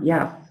 Oh,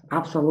 yes,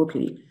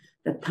 absolutely.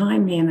 The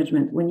time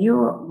management, when you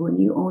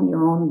own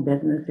your own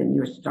business and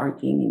you're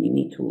starting and you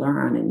need to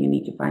learn and you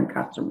need to find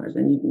customers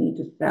and you need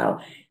to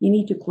sell, you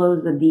need to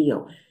close the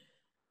deal.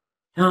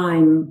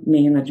 Time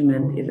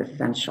management is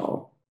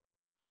essential.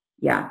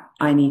 Yeah,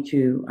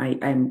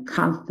 I'm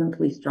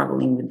constantly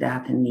struggling with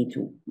that and need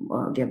to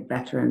get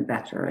better and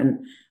better,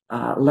 and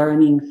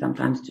learning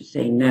sometimes to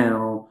say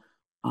no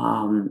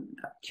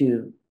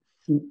to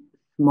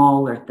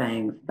smaller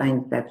things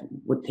that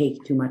would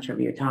take too much of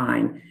your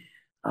time.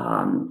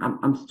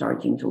 I'm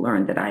starting to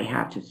learn that I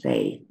have to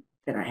say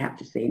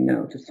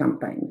no to some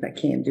things. I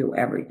can't do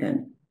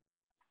everything.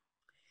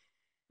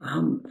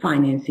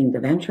 Financing the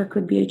venture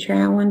could be a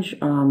challenge,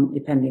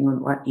 depending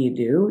on what you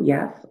do.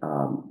 Yes.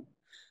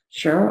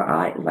 Sure,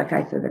 like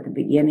I said at the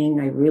beginning,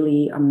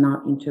 I'm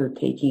not into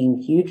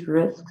taking huge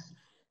risks.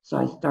 So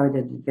I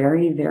started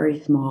very,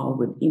 very small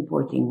with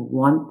importing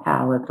 1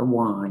 pallet of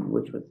wine,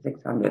 which was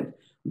 600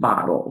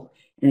 bottles,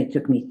 and it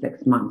took me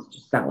 6 months to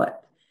sell it.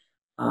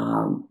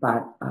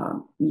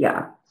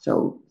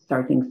 So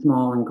starting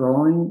small and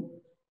growing,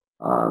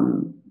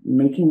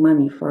 making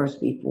money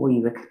first before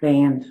you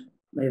expand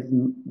is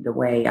the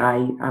way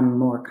I'm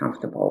more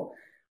comfortable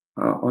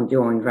on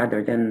doing,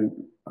 rather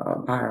than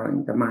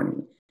borrowing the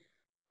money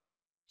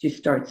to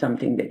start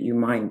something that it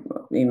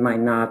might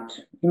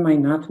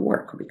not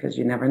work, because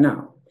you never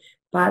know.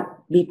 But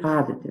be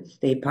positive,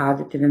 stay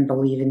positive, and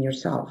believe in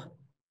yourself.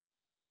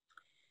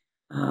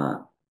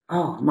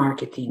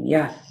 Marketing,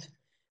 yes.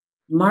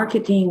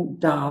 Marketing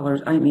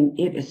dollars,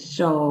 it is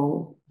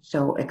so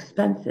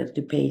expensive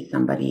to pay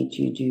somebody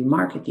to do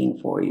marketing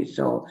for you.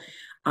 So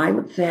I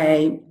would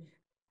say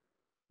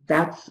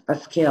that's a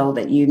skill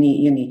that you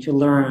need to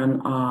learn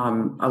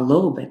a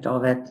little bit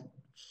of it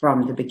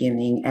from the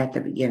beginning,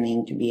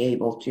 to be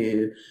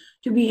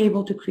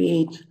able to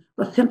create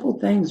the simple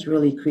things,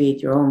 really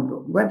create your own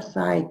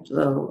website,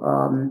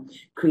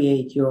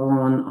 create your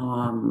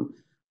own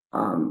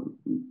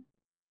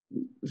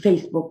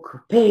Facebook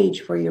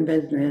page for your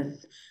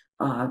business,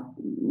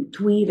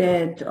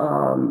 tweeted.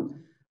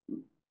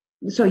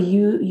 So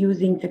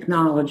using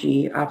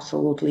technology,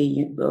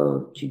 absolutely,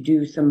 to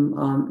do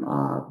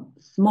some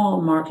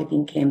small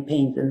marketing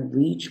campaigns and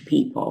reach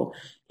people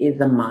is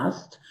a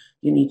must.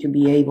 You need to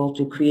be able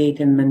to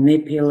create and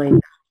manipulate.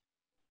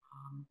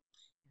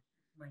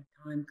 My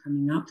time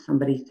coming up.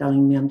 Somebody's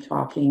telling me I'm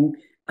talking,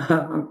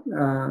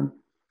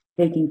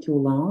 taking too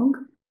long.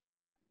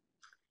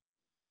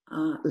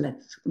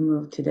 Let's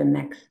move to the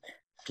next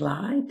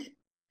slide.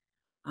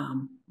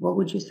 What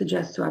would you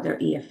suggest to other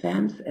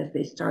EFMs as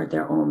they start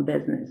their own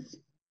business?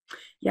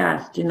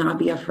 Yes, do not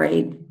be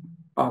afraid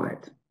of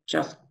it.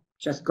 Just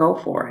go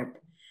for it.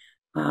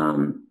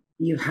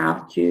 You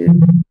have to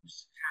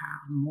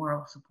have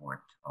moral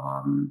support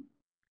from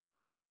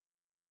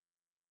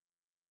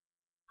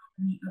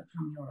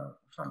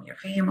your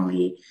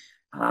family.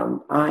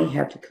 I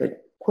had to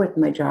quit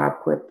my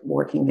job, quit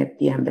working at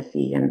the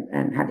embassy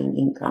and having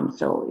income.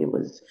 So it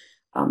was,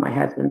 my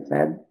husband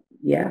said,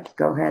 yes,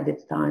 go ahead.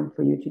 It's time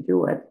for you to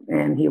do it.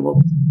 And he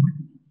will.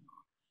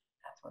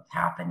 That's what's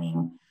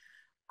happening.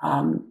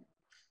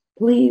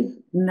 Please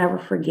never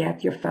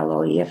forget your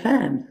fellow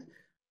EFMs.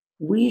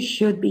 We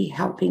should be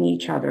helping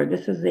each other.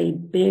 This is a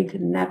big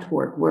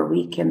network where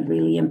we can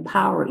really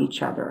empower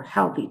each other,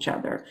 help each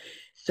other.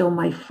 So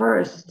my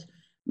first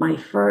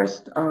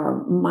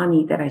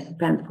money that I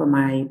spent for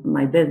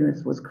my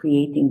business was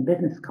creating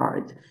business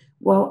cards.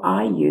 Well,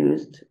 I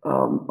used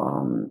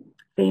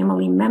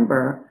family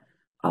member,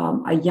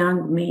 a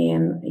young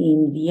man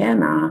in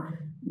Vienna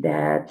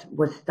that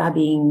was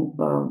studying,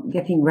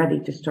 getting ready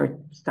to start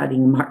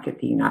studying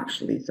marketing,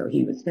 actually. So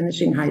he was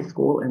finishing high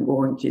school and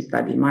going to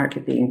study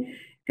marketing,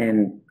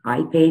 and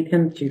I paid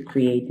him to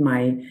create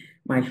my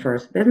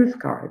first business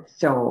card.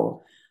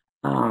 So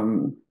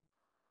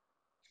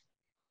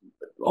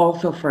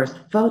also first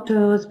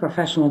photos,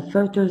 professional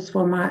photos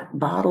for my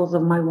bottles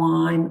of my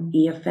wine.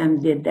 EFM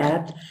did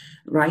that.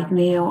 Right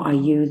now I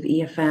use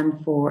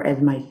EFM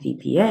as my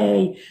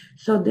CPA.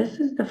 So this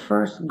is the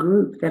first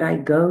group that I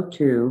go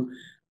to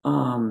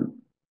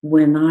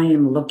when I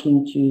am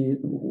looking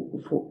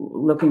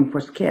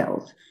for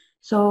skills.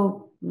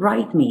 So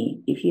write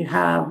me if you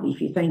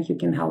think you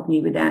can help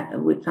me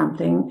with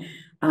something.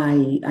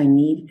 I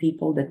need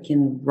people that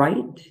can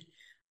write.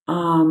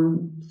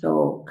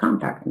 So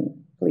contact me,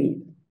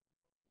 please.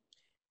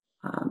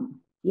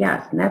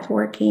 Yes,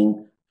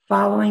 networking,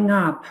 following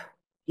up.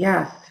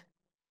 Yes,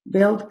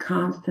 build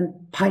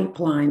constant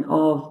pipeline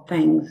of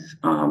things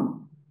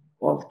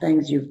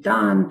you've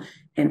done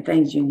and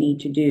things you need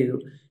to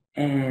do,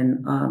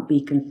 and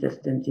be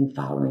consistent in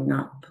following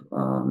up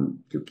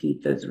to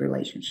keep those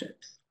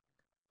relationships.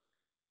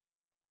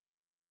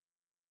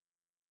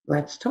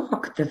 Let's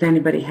talk. Does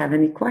anybody have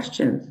any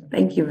questions?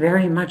 Thank you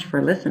very much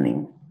for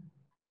listening.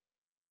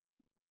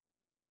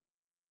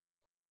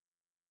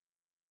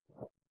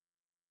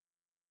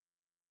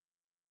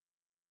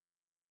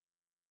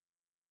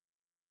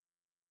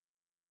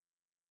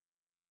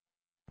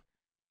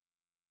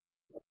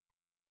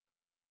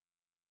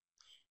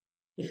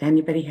 If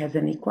anybody has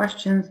any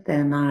questions,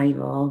 then I'll be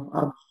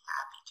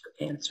happy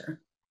to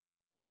answer.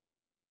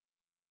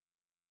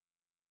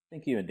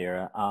 Thank you,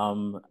 Indira.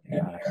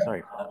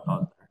 Sorry for that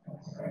pause.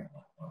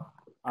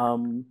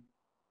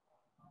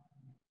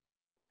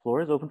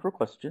 Floor is open for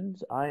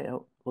questions.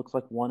 Looks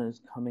like one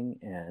is coming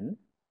in.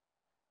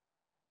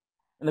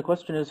 And the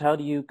question is, how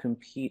do you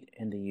compete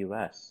in the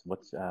U.S.?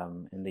 What's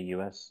in the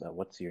U.S.?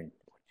 What's your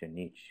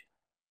niche?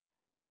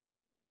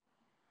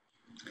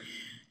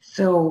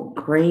 So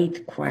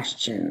great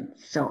question.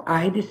 So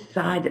I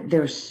decided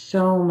there's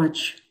so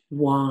much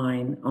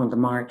wine on the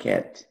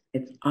market.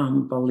 It's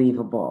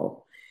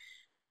unbelievable.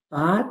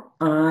 But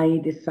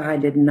I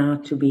decided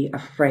not to be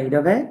afraid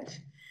of it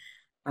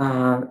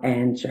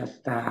and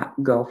just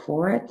go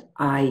for it.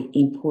 I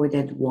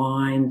imported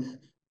wines,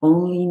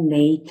 only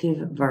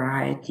native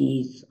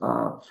varieties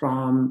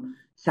from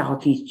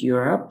Southeast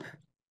Europe.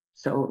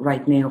 So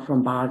right now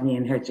from Bosnia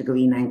and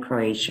Herzegovina and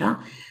Croatia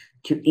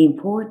to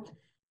import.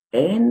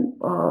 And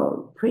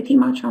pretty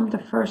much I'm the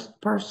first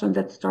person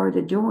that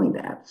started doing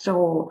that.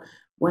 So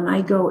when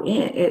I go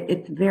in,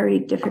 it's very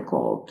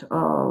difficult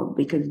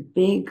because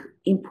big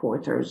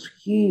importers,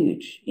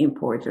 huge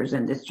importers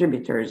and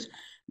distributors,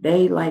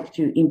 they like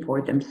to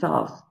import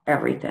themselves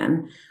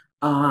everything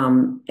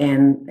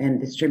and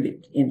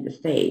distribute in the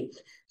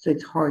States. So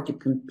it's hard to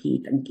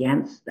compete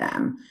against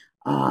them.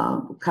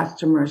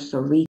 Customers, so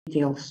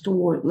retail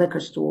stores, liquor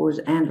stores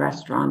and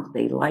restaurants,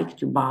 they like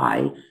to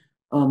buy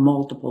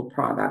multiple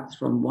products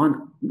from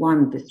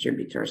one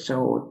distributor.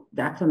 So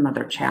that's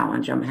another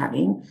challenge I'm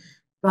having.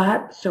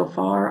 But so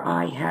far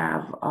I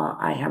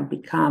have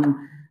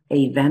become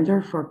a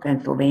vendor for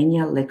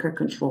Pennsylvania Liquor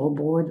Control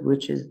Board,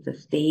 which is the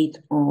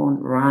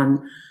state-owned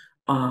run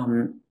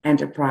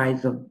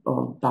enterprise of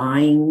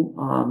buying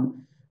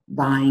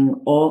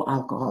all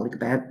alcoholic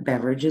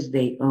beverages.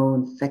 They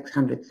own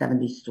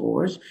 670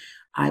 stores.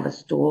 I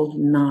was told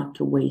not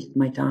to waste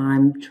my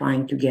time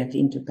trying to get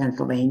into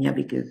Pennsylvania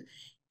because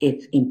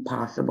it's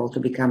impossible to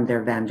become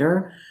their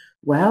vendor.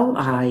 Well,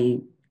 I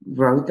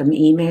wrote them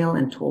email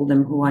and told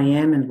them who I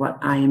am and what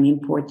I am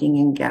importing.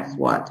 And guess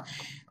what?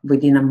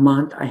 Within a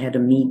month, I had a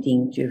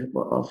meeting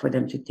for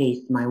them to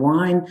taste my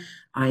wine.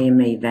 I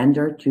am a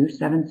vendor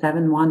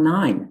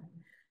 27719.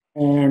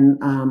 And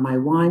my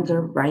wines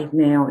are right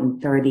now in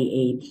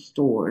 38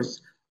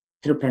 stores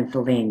through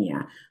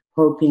Pennsylvania,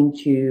 hoping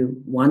to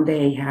one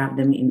day have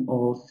them in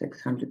all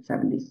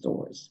 670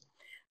 stores.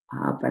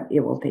 But it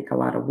will take a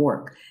lot of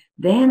work.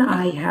 Then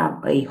I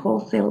have a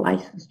wholesale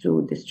license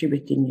to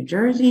distribute in New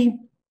Jersey.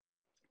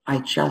 I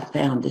just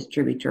found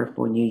distributor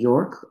for New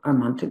York a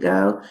month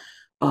ago,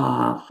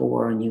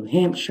 for New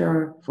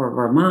Hampshire, for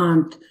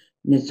Vermont,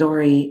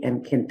 Missouri,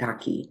 and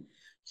Kentucky.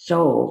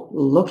 So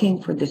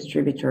looking for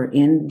distributor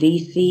in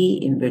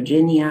DC, in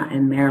Virginia,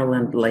 and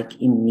Maryland,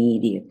 like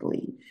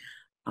immediately.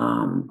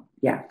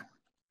 Yeah,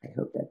 I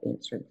hope that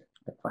answered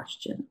the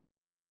question.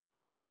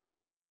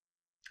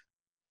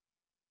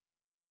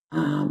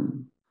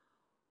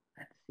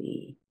 Let's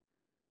see.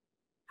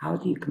 How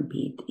do you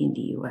compete in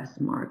the US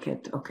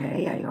market?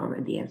 Okay, I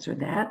already answered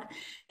that.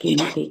 Can you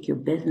take your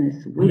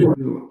business with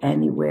you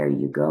anywhere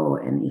you go?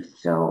 And if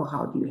so,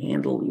 how do you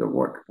handle your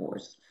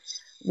workforce?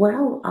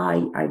 Well,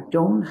 I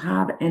don't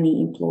have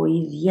any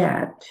employees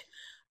yet.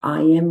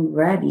 I am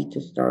ready to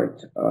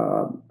start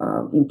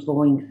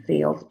employing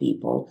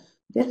salespeople.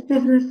 This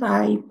business,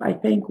 I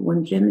think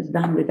when Jim is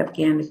done with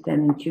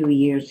Afghanistan in 2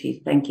 years,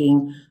 he's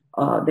thinking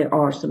there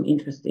are some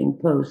interesting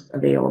posts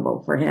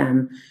available for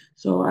him.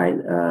 So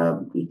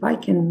if I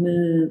can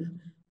move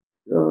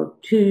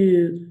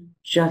to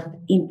just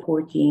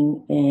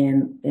importing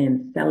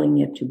and selling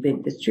it to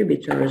big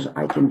distributors,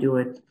 I can do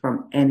it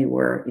from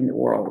anywhere in the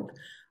world.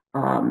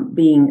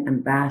 Being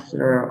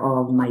ambassador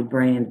of my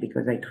brand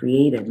because I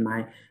created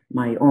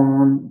my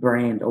own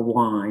brand of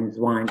wines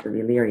of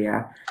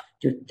Illyria,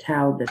 to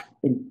tell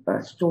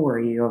the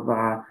story of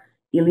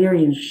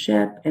Illyrian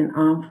ship and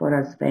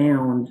amphoras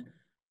found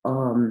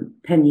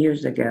 10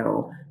 years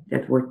ago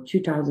that were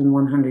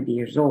 2,100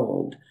 years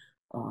old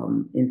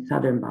in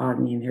southern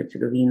Bosnia and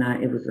Herzegovina.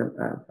 It was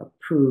a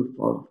proof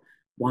of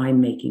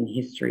winemaking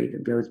history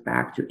that goes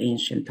back to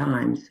ancient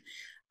times.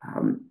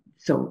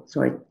 So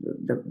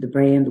the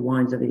brand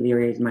Wines of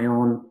Illyria is my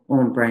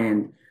own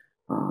brand,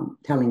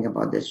 telling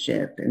about this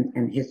ship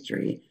and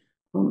history.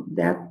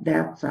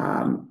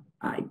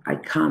 I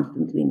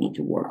constantly need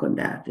to work on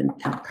that and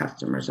tell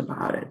customers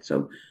about it.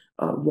 So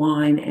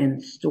wine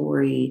and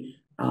story,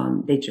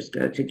 they just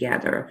go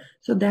together.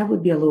 So that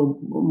would be a little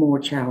more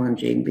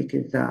challenging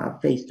because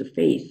face to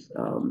face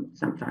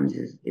sometimes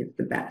is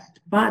the best.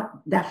 But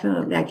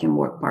definitely I can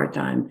work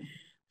part-time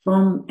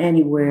from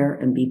anywhere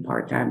and be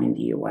part-time in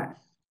the US.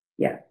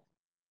 Yeah.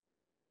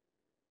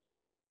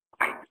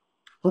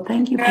 Well,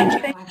 thank you for your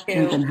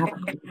questions and have a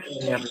good day,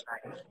 everybody.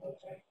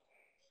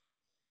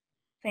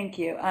 Thank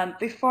you.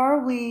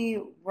 Before we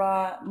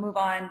move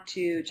on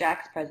to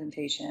Jack's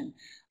presentation,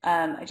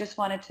 I just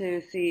wanted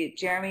to see,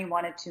 Jeremy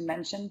wanted to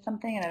mention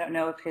something, and I don't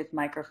know if his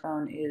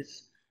microphone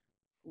is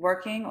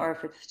working or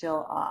if it's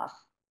still off.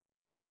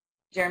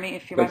 Jeremy,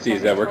 if your Let's see,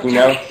 microphone is that working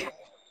now?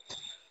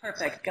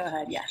 Perfect. Go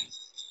ahead.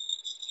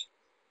 Yes.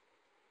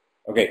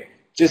 Okay.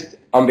 Just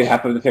on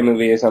behalf of the Family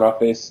Liaison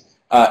Office,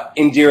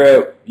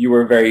 Indira, you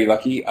were very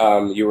lucky.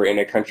 You were in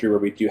a country where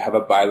we do have a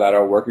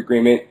bilateral work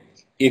agreement.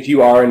 If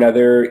you are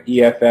another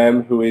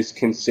EFM who is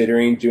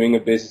considering doing a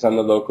business on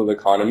the local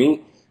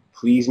economy,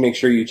 please make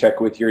sure you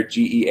check with your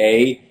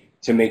GEA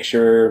to make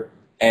sure,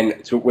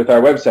 and with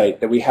our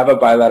website, that we have a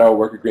bilateral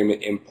work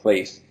agreement in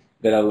place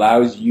that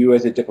allows you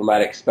as a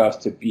diplomatic spouse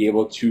to be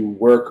able to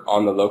work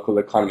on the local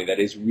economy. That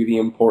is really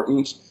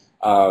important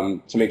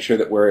to make sure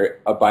that we're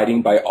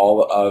abiding by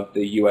all of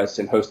the U.S.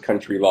 and host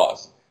country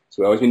laws.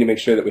 So we always need to make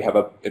sure that we have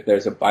if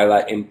there's a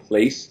bilat in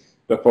place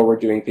before we're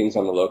doing things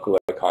on the local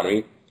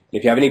economy.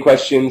 If you have any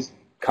questions,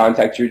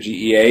 contact your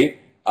GEA.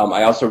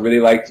 I also really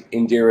liked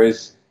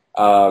Indira's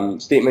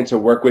statement to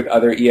work with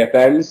other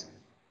EFMs.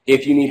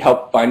 If you need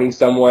help finding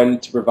someone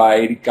to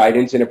provide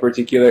guidance in a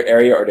particular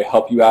area or to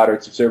help you out or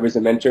to serve as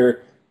a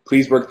mentor,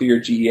 please work through your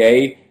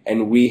GEA,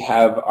 and we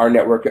have our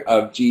network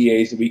of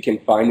GEAs that we can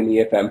find in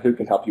EFM who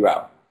can help you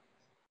out.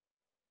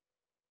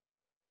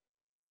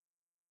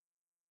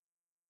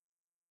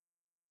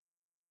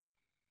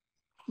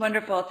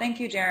 Wonderful. Thank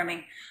you,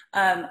 Jeremy.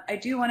 I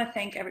do want to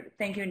thank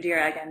you,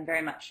 Indira, again,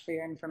 very much for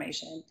your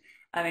information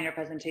in your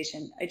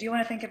presentation. I do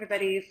want to thank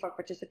everybody for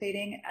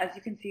participating. As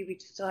you can see, we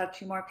still have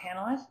 2 more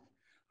panelists.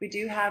 We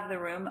do have the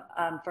room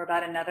for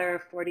about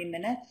another 40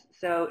 minutes.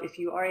 So if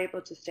you are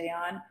able to stay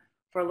on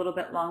for a little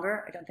bit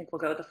longer, I don't think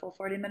we'll go the full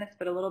 40 minutes,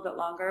 but a little bit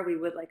longer, we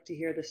would like to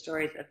hear the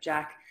stories of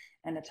Jack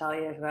and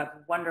Natalia, who have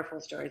wonderful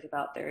stories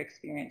about their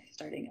experience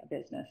starting a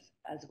business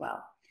as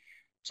well.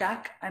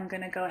 Jack, I'm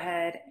going to go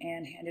ahead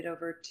and hand it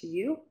over to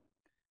you.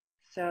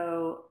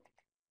 So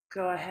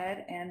go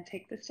ahead and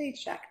take the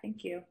stage, Jack.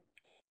 Thank you.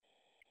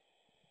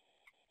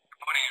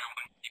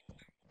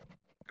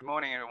 Good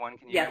morning, everyone.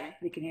 Can you hear me? Yes,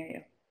 we can hear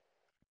you.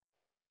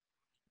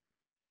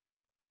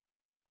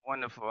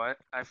 Wonderful.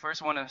 I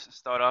first want to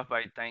start off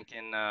by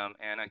thanking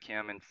Anna,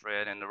 Kim, and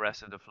Fred, and the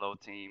rest of the FLO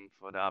team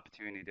for the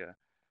opportunity to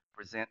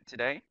present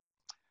today.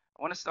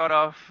 I want to start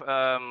off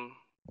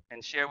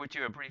and share with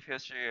you a brief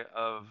history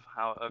of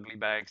how Ugly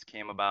Bags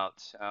came about.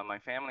 My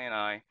family and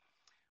I,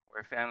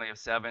 we're a family of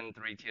seven,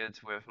 three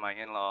kids with my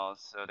in-laws,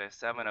 so there's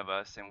seven of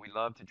us, and we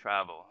love to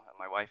travel.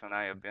 My wife and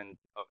I have been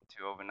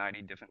to over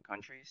 90 different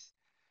countries.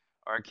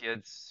 Our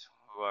kids,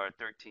 who are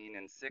 13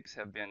 and 6,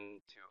 have been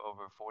to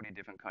over 40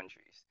 different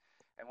countries.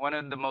 And one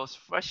of the most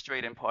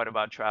frustrating part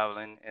about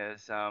traveling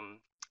is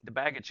the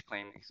baggage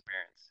claim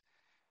experience.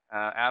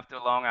 After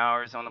long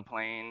hours on the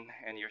plane,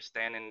 and you're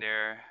standing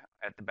there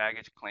at the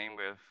baggage claim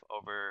with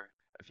over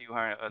a few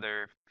hundred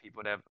other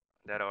people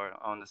that are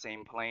on the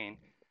same plane,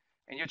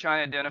 and you're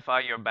trying to identify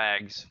your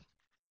bags.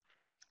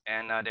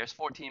 And there's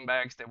 14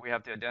 bags that we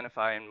have to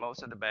identify, and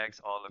most of the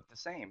bags all look the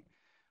same.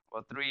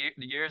 Well, 3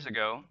 years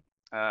ago,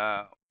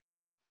 uh,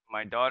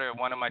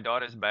 one of my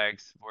daughter's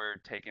bags were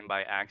taken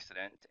by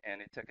accident,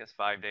 and it took us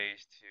 5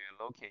 days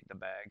to locate the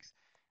bags,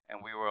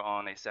 and we were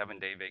on a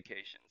 7-day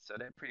vacation. So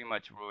that pretty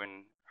much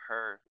ruined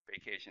her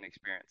vacation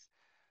experience.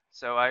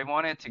 So I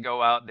wanted to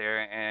go out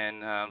there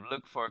and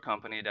look for a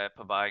company that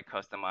provide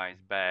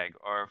customized bag,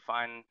 or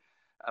find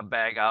a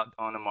bag out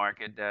on the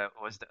market that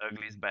was the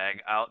ugliest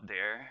bag out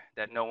there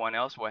that no one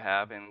else will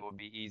have and will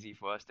be easy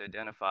for us to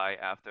identify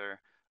after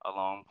a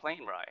long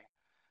plane ride.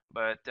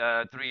 But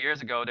 3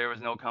 years ago, there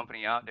was no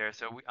company out there,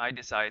 so I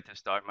decided to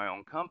start my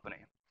own company.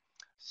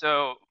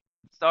 So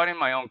starting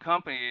my own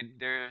company,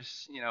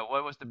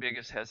 what was the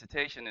biggest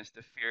hesitation is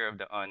the fear of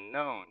the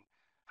unknown.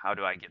 How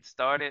do I get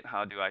started?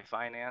 How do I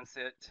finance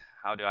it?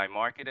 How do I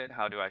market it?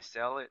 How do I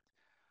sell it?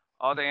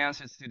 All the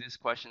answers to these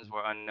questions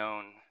were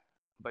unknown.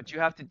 But you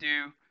have to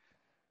do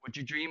what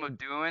you dream of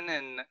doing,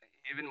 and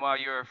even while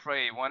you're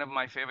afraid. One of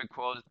my favorite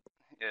quotes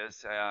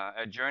is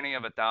a journey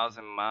of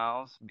 1,000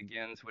 miles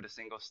begins with a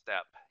single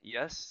step.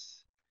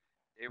 Yes,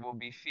 there will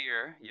be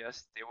fear.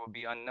 Yes, there will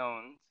be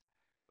unknowns,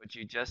 but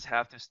you just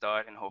have to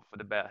start and hope for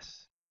the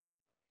best.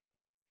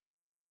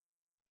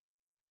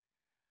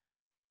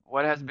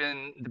 What has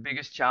been the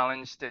biggest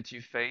challenge that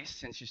you faced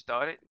since you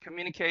started?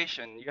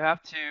 Communication. You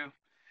have to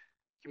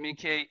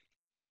communicate.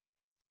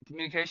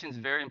 Communication is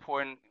very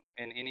important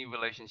in any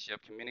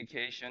relationship.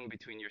 Communication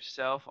between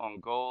yourself on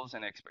goals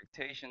and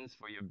expectations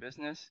for your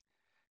business.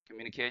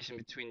 Communication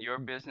between your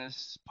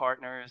business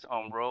partners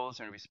on roles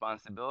and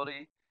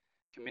responsibility.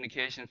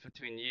 Communication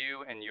between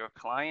you and your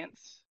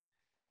clients.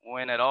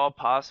 When at all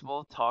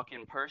possible, talk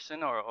in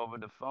person or over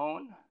the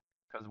phone,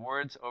 because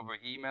words over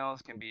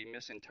emails can be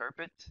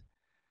misinterpreted.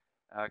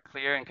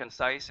 Clear and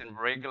concise and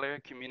regular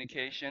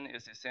communication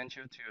is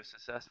essential to a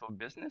successful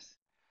business.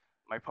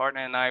 My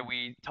partner and I,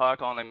 we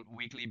talk on a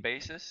weekly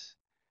basis,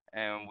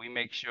 and we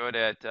make sure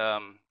that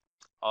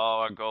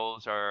all our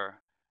goals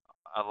are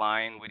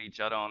aligned with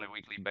each other on a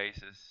weekly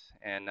basis,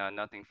 and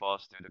nothing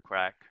falls through the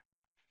crack.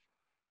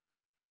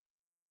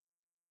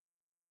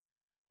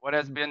 What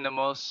has been the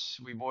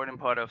most rewarding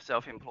part of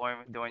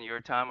self-employment during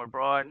your time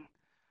abroad?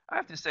 I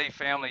have to say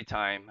family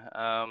time.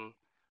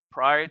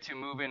 Prior to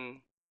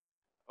moving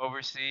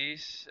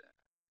overseas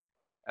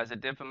as a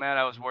diplomat,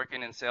 I was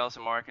working in sales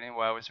and marketing,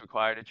 where I was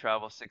required to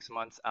travel 6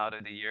 months out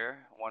of the year,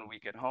 1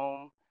 week at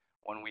home,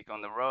 1 week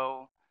on the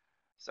road.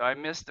 So I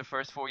missed the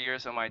first 4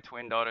 years of my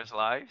twin daughters'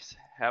 lives.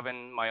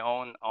 Having my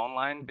own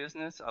online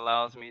business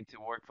allows me to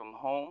work from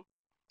home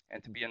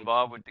and to be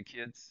involved with the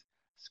kids'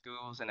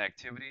 schools and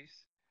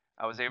activities.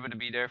 I was able to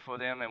be there for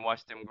them and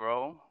watch them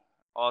grow.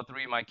 All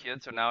three of my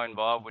kids are now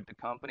involved with the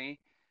company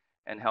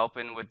and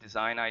helping with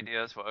design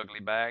ideas for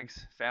Ugly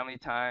Bags. Family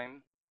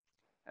time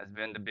has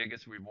been the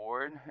biggest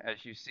reward.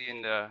 As you see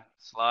in the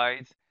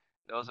slides,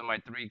 those are my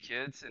three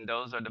kids, and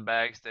those are the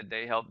bags that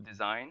they helped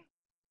design.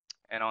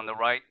 And on the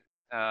right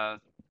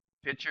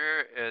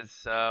picture is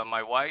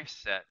my wife's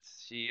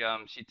sets.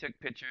 She took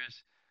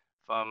pictures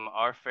from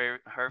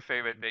her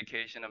favorite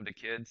vacation of the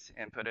kids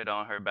and put it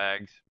on her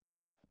bags.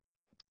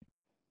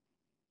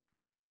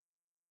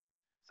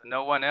 So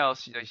no one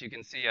else, as you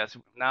can see, as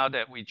now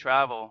that we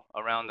travel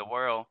around the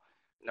world,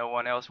 no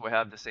one else will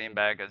have the same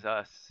bag as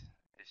us.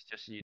 It's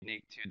just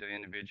unique to the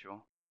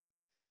individual.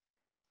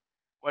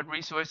 What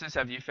resources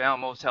have you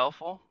found most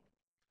helpful?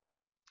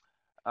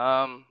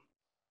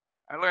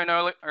 I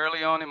learned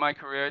early on in my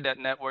career that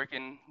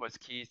networking was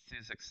key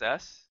to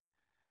success.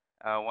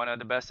 One of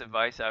the best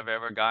advice I've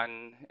ever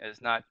gotten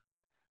is not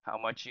how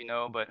much you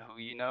know, but who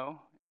you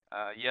know.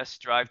 Yes,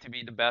 strive to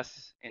be the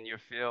best in your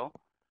field,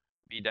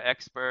 be the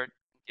expert,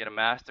 get a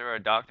master or a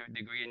doctorate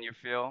degree in your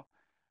field.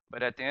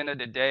 But at the end of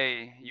the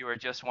day, you are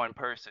just one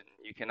person.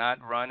 You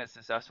cannot run a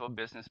successful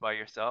business by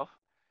yourself.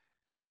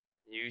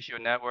 Use your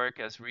network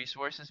as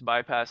resources,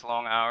 bypass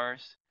long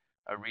hours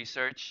of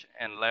research,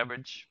 and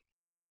leverage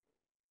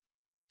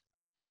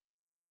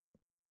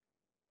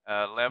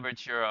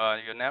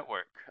your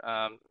network.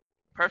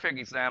 Perfect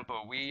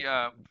example. We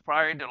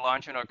prior to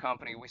launching our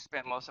company, we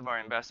spent most of our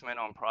investment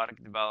on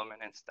product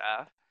development and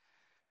staff,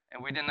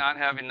 and we did not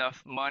have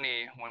enough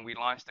money when we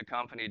launched the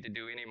company to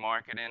do any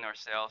marketing or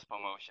sales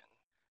promotion.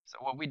 So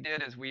what we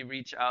did is we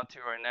reached out to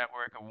our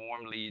network of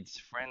warm leads,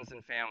 friends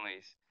and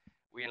families.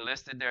 We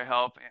enlisted their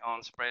help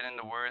on spreading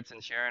the words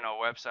and sharing our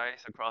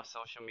websites across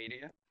social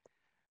media.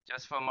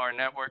 Just from our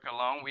network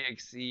alone, we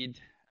exceed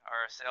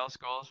our sales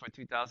goals for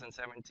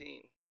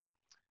 2017.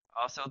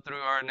 Also,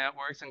 through our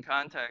networks and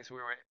contacts, we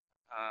were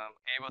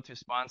able to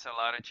sponsor a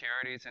lot of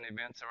charities and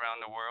events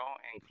around the world,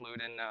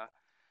 including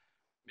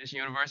Miss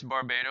Universe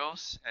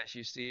Barbados. As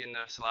you see in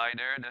the slide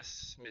there,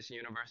 that's Miss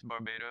Universe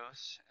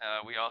Barbados.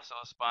 We also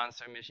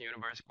sponsor Miss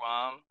Universe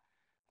Guam.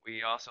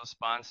 We also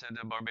sponsor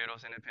the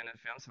Barbados Independent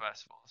Films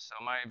Festival. So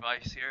my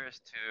advice here is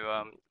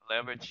to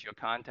leverage your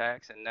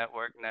contacts and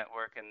network,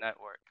 network, and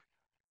network.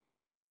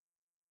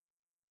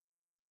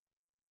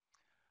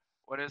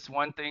 What is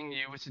one thing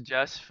you would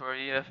suggest for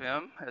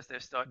EFM as they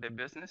start their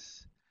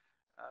business?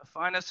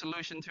 Find a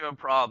solution to a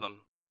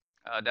problem.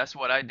 That's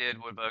what I did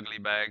with Ugly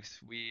Bags.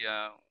 We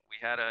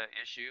had an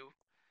issue,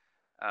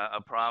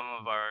 a problem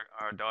of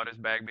our daughter's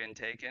bag being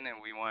taken, and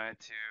we wanted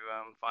to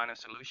find a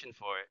solution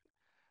for it.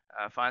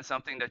 Find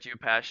something that you're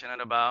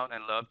passionate about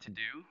and love to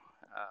do.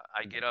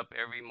 I get up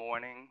every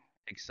morning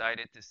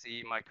excited to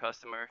see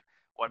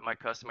what my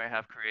customer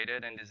have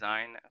created and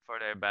designed for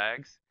their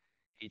bags.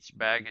 Each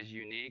bag is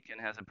unique and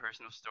has a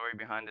personal story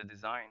behind the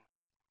design.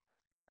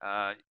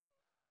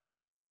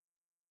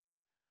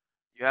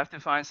 You have to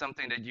find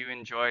something that you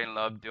enjoy and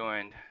love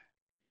doing.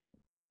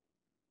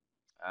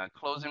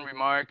 Closing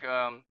remark,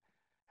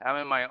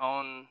 having my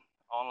own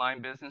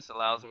online business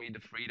allows me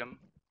the freedom,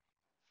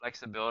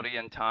 flexibility,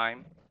 and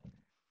time.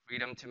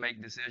 Freedom to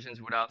make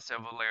decisions without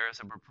several layers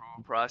of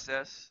approval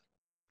process.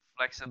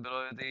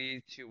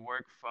 Flexibility to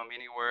work from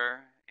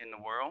anywhere in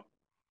the world.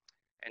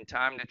 And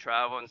time to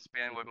travel and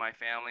spend with my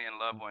family and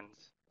loved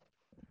ones.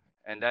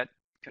 And that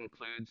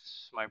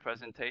concludes my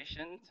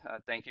presentation.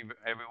 Thank you,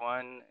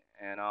 everyone,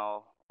 and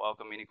I'll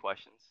welcome any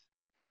questions.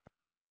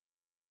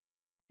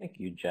 Thank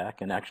you,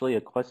 Jack. And actually,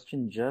 a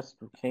question just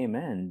came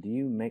in. Do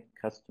you make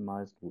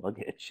customized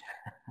luggage?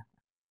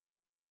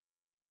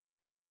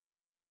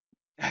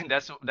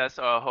 That's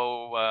our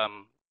whole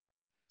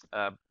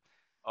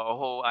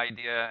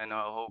idea and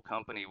our whole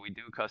company. We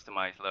do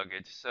customize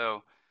luggage.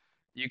 So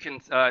you can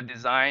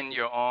design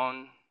your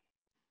own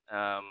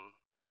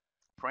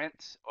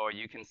prints, or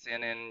you can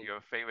send in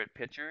your favorite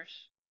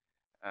pictures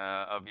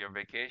of your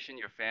vacation,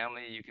 your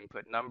family. You can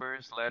put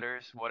numbers,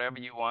 letters, whatever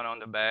you want on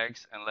the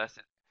bags,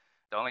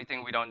 the only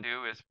thing we don't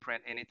do is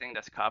print anything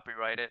that's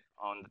copyrighted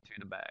to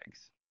the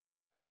bags.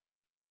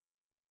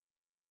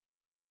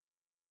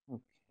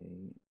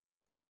 Okay.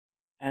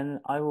 And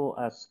I will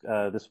ask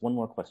this one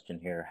more question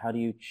here. How do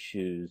you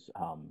choose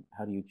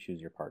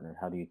your partner?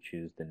 How do you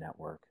choose the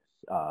network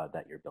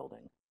that you're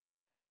building?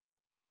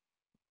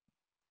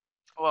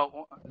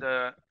 Well,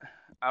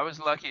 I was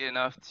lucky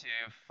enough to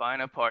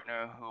find a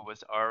partner who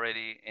was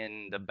already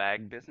in the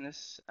bag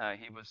business.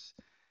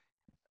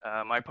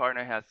 My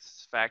partner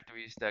has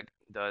factories that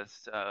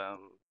does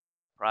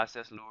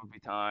process Louis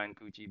Vuitton,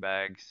 Gucci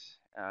bags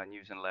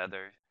using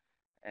leather.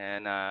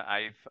 And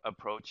I've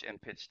approached and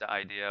pitched the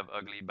idea of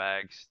Ugly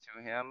Bags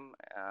to him.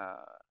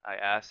 I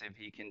asked if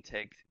he can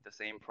take the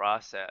same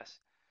process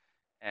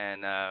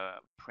and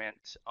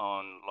print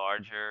on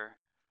larger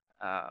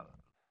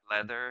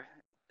leather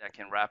that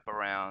can wrap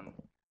around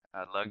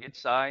luggage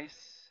size.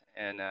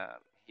 And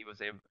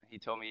he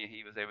told me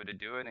he was able to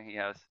do it, and he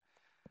has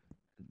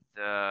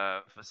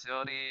the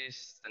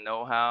facilities, the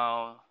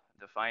know-how,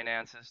 the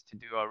finances to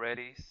do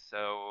already.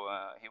 So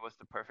he was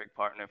the perfect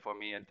partner for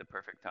me at the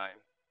perfect time.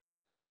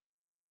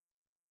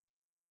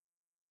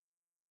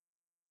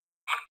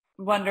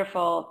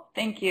 Wonderful.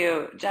 Thank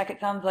you. Jack, it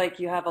sounds like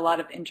you have a lot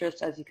of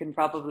interest, as you can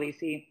probably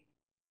see.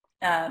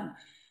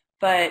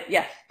 But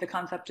yes, the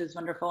concept is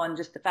wonderful, and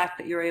just the fact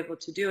that you're able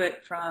to do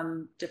it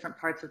from different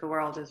parts of the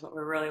world is what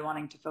we're really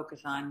wanting to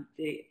focus on,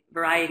 the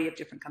variety of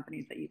different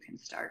companies that you can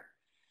start.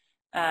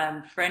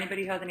 For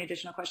anybody who has any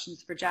additional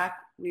questions for Jack,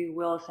 we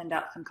will send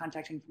out some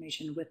contact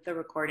information with the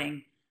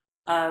recording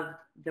of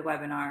the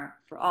webinar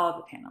for all of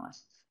the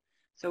panelists.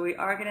 So we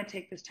are going to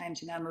take this time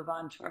to now move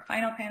on to our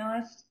final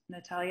panelist,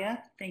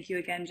 Natalia. Thank you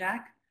again,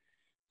 Jack.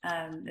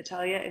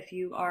 Natalia, if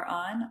you are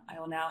on, I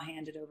will now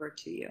hand it over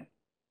to you.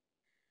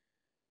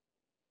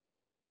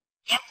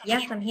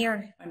 Yes, I'm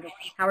here. Wonderful.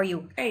 How are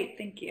you? Great,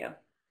 thank you.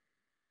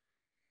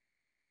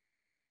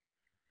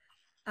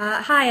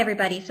 Hi,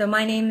 everybody. So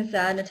my name is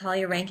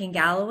Natalia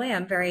Rankin-Galloway.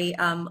 I'm very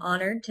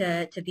honored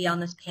to be on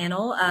this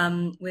panel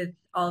with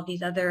all of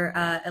these other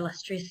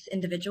illustrious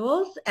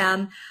individuals.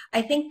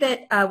 I think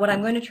that what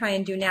I'm going to try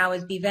and do now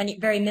is be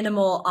very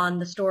minimal on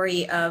the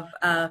story of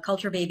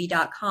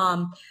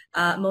culturebaby.com,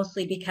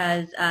 mostly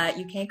because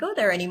you can't go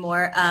there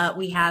anymore.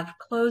 We have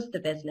closed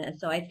the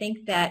business. So I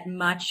think that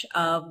much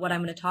of what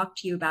I'm going to talk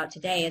to you about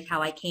today is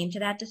how I came to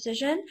that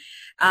decision.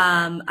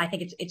 I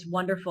think it's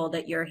wonderful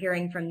that you're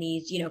hearing from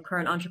these,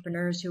 current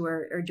entrepreneurs who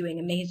are doing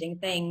amazing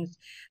things.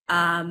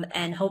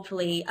 And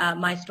hopefully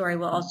my story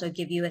will also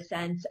give you a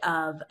sense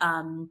of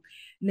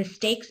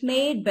mistakes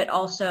made, but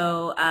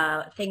also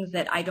things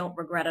that I don't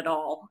regret at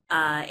all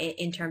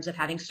in terms of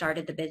having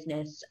started the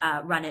business,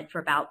 run it for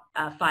about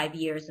 5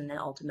 years, and then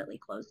ultimately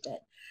closed it.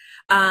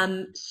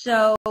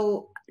 So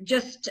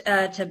just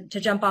to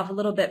jump off a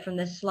little bit from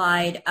this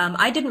slide,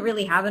 I didn't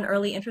really have an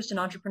early interest in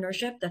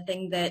entrepreneurship. The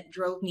thing that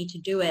drove me to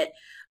do it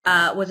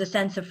was a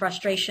sense of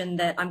frustration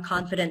that I'm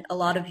confident a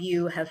lot of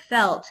you have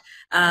felt.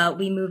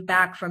 We moved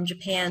back from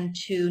Japan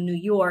to New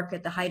York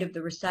at the height of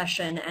the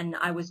recession, and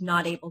I was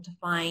not able to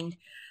find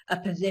a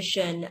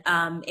position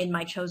in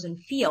my chosen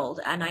field,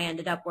 and I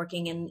ended up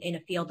working in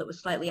a field that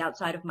was slightly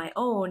outside of my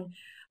own,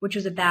 which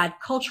was a bad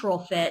cultural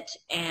fit,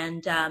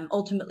 and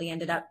ultimately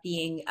ended up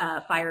being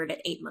fired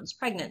at 8 months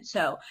pregnant.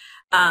 So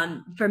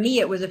for me,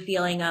 it was a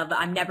feeling of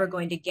I'm never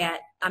going to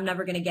get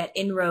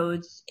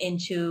inroads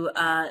into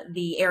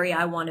the area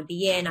I want to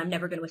be in. I'm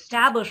never going to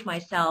establish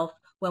myself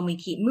when we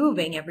keep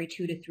moving every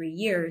 2 to 3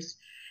 years.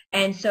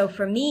 And so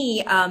for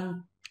me,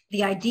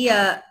 the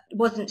idea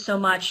wasn't so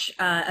much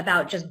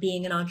about just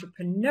being an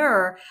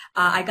entrepreneur.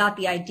 I got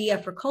the idea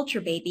for Culture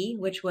Baby,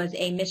 which was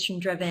a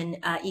mission-driven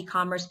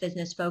e-commerce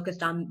business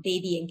focused on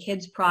baby and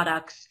kids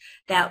products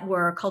that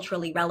were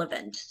culturally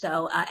relevant.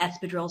 So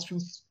espadrilles from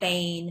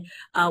Spain,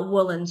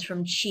 woolens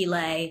from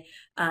Chile,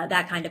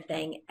 that kind of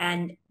thing.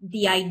 And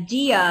the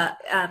idea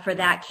for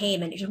that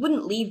came, and it just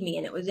wouldn't leave me,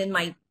 and it was in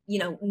my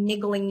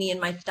niggling me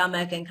in my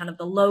stomach, and kind of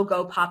the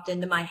logo popped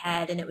into my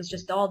head, and it was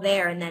just all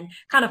there. And then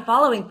kind of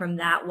following from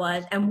that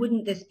was, and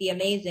wouldn't this be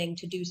amazing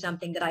to do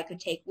something that I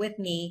could take with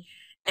me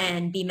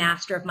and be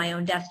master of my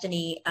own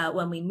destiny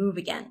when we move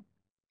again?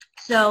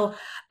 So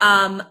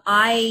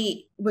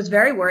I was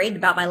very worried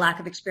about my lack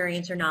of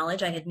experience or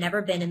knowledge. I had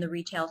never been in the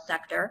retail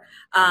sector.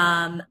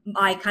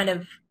 I kind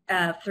of,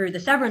 through the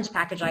severance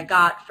package I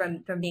got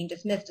from being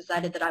dismissed,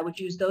 decided that I would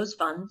use those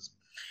funds,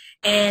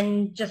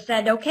 and just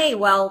said, okay,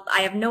 well, I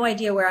have no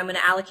idea where I'm going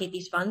to allocate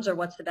these funds or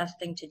what's the best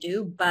thing to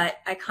do, but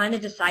I kind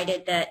of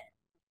decided that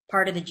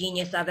part of the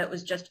genius of it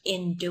was just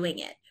in doing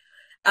it.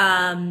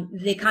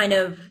 The kind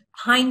of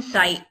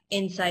hindsight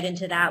insight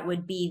into that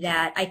would be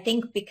that I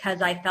think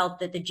because I felt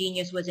that the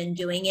genius was in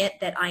doing it,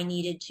 that I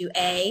needed to,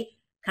 A,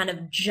 kind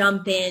of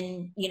jump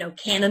in,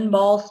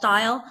 cannonball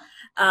style,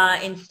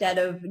 instead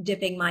of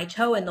dipping my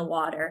toe in the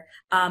water.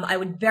 I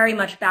would very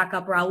much back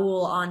up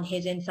Raul on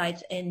his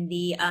insights in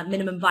the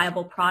minimum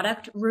viable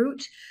product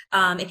route.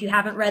 If you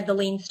haven't read The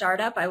Lean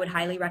Startup, I would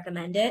highly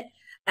recommend it.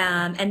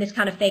 And this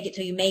kind of fake it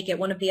till you make it.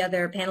 One of the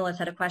other panelists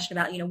had a question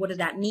about, what does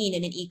that mean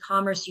in an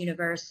e-commerce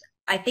universe?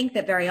 I think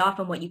that very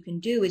often what you can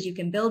do is you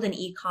can build an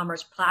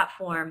e-commerce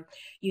platform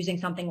using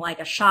something like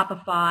a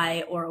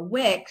Shopify or a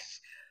Wix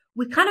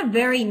with kind of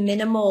very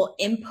minimal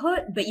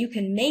input, but you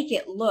can make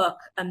it look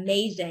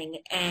amazing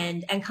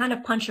and kind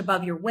of punch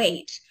above your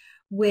weight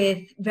with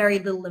very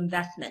little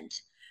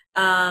investment.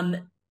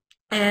 And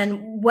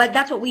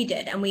that's what we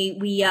did. And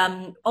we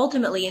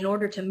ultimately, in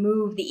order to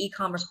move the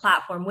e-commerce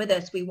platform with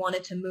us, we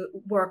wanted to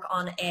work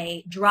on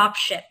a drop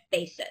ship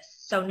basis.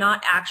 So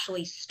not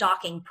actually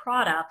stocking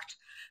product,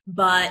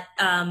 but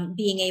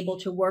being able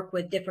to work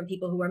with different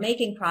people who are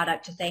making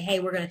product to say, hey,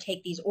 we're going to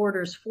take these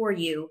orders for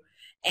you,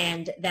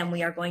 and then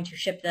we are going to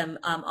ship them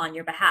on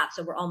your behalf.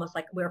 So we're almost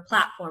like we're a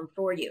platform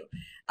for you.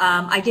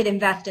 I did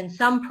invest in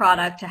some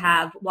product to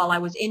have while I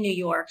was in New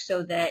York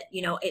so that,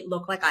 it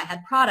looked like I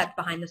had product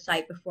behind the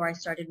site before I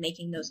started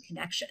making those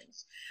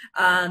connections.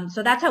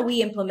 So that's how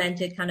we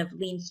implemented kind of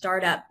Lean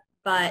Startup.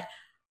 But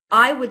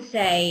I would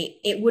say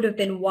it would have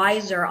been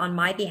wiser on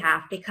my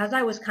behalf because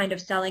I was kind of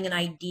selling an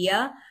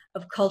idea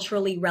of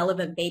culturally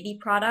relevant baby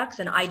products,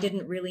 and I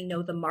didn't really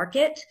know the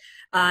market.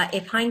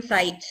 If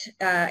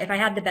I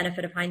had the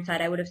benefit of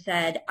hindsight, I would have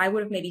said I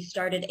would have maybe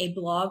started a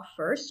blog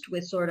first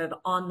with sort of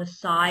on the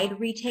side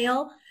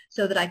retail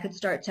so that I could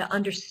start to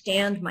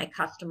understand my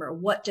customer.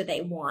 What do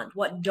they want?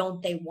 What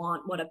don't they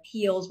want? What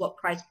appeals? What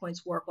price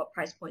points work? What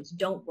price points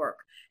don't work?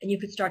 And you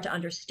could start to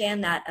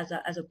understand that as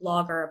a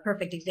blogger. A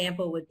perfect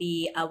example would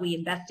be we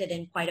invested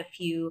in quite a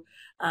few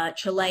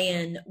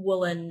Chilean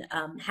woolen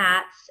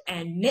hats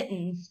and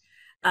mittens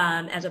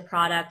as a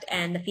product,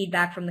 and the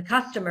feedback from the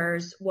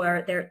customers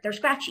were they're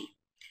scratchy.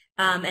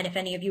 And if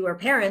any of you are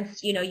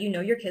parents, you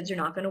know your kids are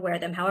not going to wear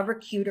them, however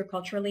cute or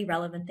culturally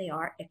relevant they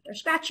are, if they're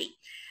scratchy.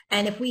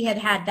 And if we had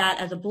had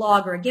that as a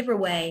blog or a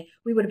giveaway,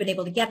 we would have been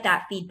able to get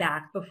that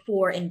feedback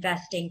before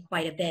investing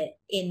quite a bit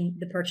in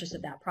the purchase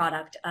of that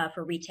product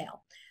for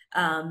retail.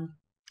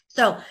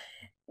 So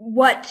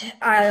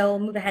I'll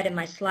move ahead in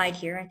my slide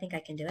here. I think I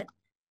can do it.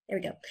 There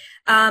we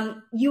go.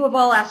 You have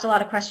all asked a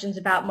lot of questions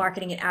about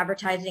marketing and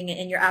advertising,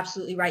 and you're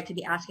absolutely right to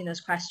be asking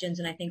those questions.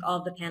 And I think all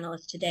of the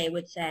panelists today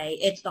would say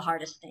it's the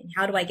hardest thing.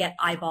 How do I get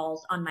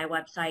eyeballs on my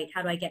website?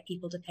 How do I get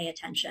people to pay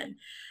attention?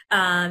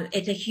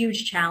 It's a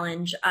huge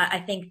challenge. I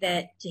think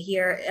that to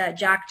hear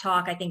Jack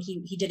talk, I think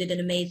he did it in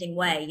an amazing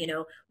way.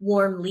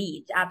 Warm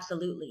leads,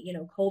 absolutely.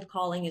 Cold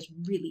calling is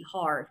really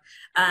hard.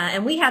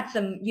 And we had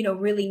some,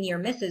 really near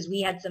misses.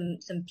 We had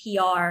some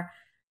PR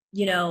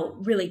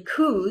really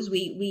coups.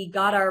 We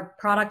got our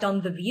product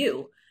on The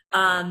View,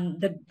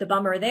 The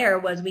bummer there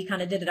was we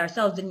kind of did it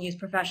ourselves, didn't use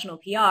professional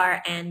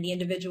PR, and the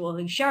individual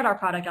who shared our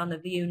product on The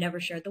View never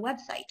shared the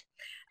website.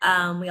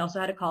 We also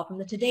had a call from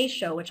the Today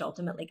Show, which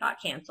ultimately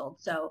got canceled.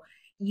 So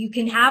you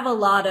can have a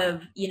lot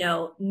of,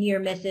 near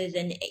misses.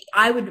 And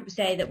I would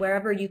say that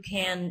wherever you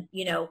can,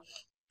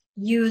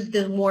 use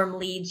the warm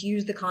leads,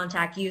 use the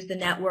contact, use the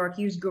network,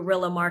 use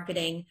guerrilla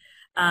marketing,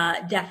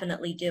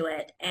 definitely do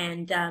it.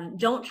 And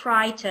don't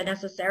try to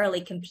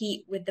necessarily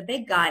compete with the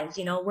big guys.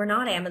 We're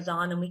not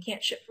Amazon and we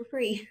can't ship for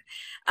free.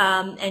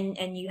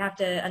 And you have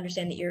to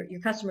understand that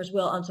your customers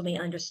will ultimately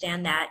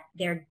understand that.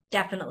 There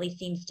definitely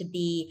seems to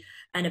be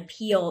an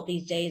appeal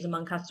these days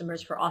among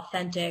customers for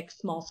authentic,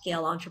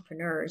 small-scale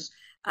entrepreneurs.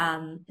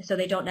 So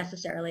they don't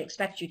necessarily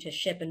expect you to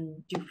ship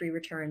and do free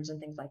returns and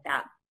things like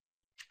that.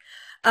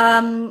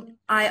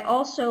 I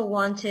also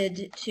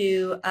wanted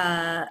to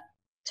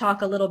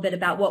talk a little bit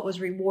about what was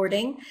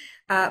rewarding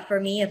for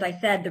me. As I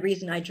said, the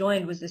reason I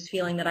joined was this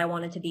feeling that I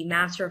wanted to be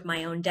master of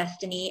my own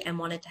destiny and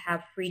wanted to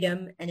have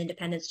freedom and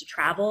independence to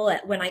travel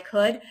when I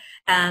could.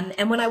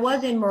 And when I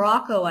was in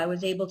Morocco, I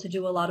was able to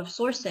do a lot of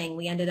sourcing.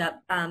 We ended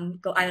up,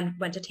 I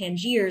went to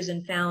Tangiers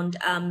and found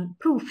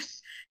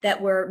poofs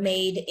that were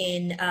made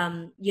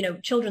in,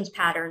 children's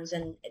patterns.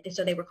 And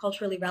so they were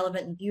culturally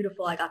relevant and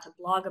beautiful. I got to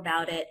blog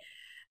about it.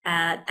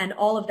 And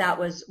all of that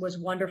was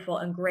wonderful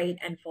and great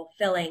and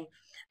fulfilling.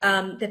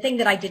 The thing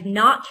that I did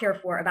not care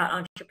for about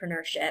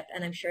entrepreneurship,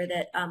 and I'm sure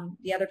that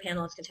the other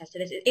panelists can attest to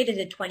this, it is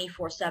a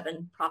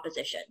 24/7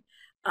 proposition.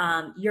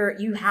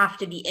 You have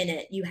to be in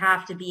it. You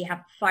have to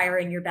have fire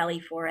in your belly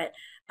for it,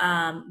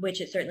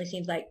 which it certainly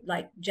seems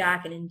like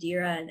Jack and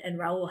Indira and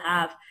Raul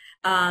have.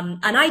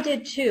 And I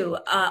did too.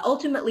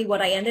 Ultimately,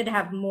 what I ended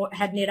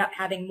up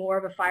having more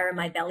of a fire in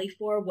my belly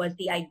for was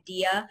the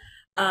idea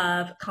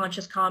of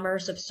conscious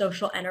commerce, of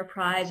social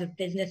enterprise, of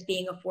business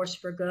being a force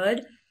for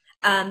good,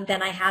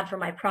 than I had for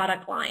my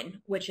product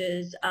line, which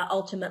is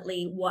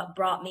ultimately what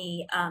brought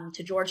me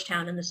to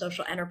Georgetown and the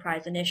Social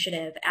Enterprise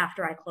Initiative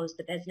after I closed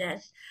the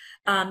business.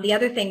 The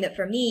other thing that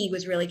for me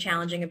was really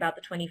challenging about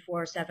the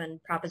 24/7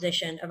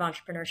 proposition of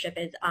entrepreneurship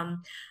is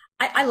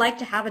I like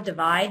to have a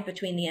divide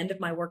between the end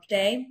of my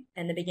workday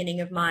and the beginning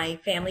of my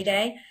family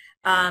day.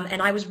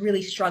 And I was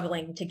really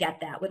struggling to get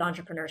that with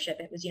entrepreneurship.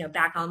 It was,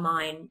 back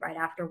online right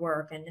after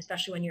work, and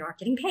especially when you're not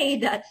getting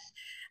paid,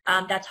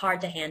 that's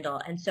hard to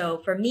handle. And so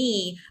for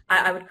me,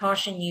 I would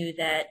caution you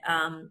that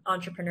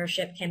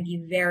entrepreneurship can be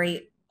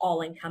very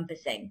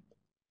all-encompassing.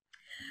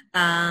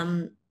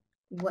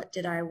 What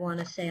did I want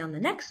to say on the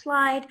next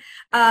slide?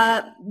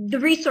 The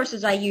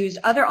resources I use,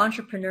 other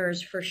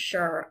entrepreneurs for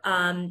sure.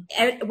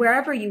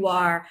 Wherever you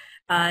are,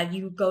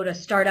 you go to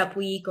Startup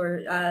Week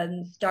or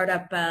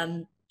Startup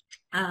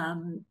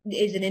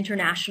is an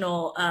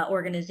international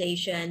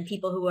organization,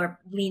 people who are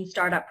lean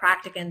startup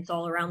practicants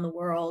all around the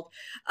world,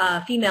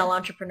 female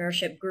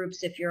entrepreneurship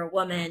groups if you're a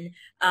woman,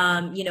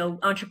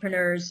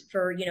 entrepreneurs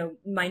for,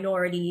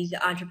 minorities,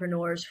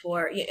 entrepreneurs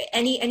for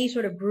any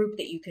sort of group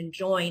that you can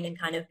join and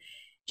kind of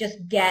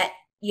just get,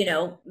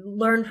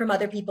 learn from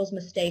other people's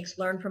mistakes,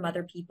 learn from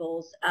other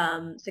people's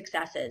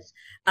successes.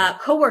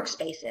 Co-work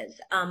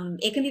spaces.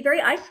 It can be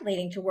very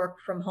isolating to work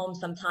from home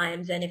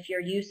sometimes, and if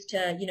you're used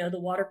to, the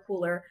water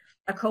cooler,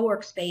 a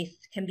co-work space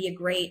can be a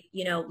great,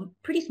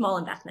 pretty small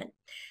investment.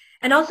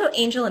 And also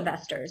angel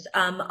investors.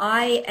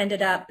 I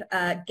ended up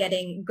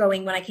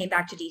going when I came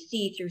back to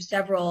DC through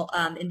several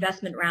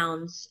investment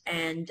rounds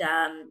and,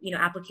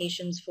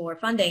 applications for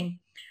funding.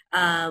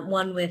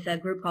 One with a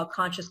group called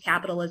Conscious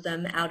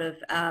Capitalism out of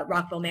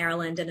Rockville,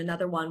 Maryland, and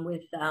another one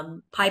with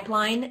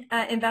Pipeline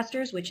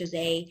Investors, which is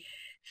a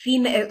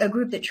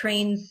group that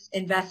trains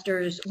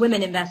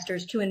women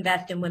investors to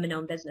invest in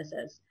women-owned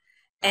businesses.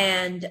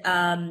 And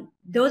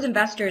those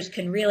investors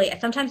can really,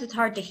 sometimes it's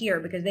hard to hear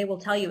because they will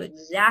tell you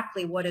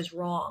exactly what is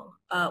wrong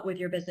with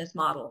your business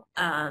model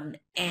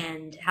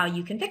and how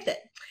you can fix it.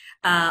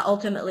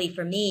 Ultimately,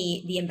 for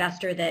me, the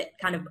investor that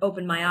kind of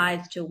opened my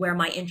eyes to where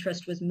my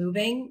interest was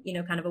moving,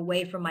 kind of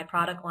away from my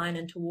product line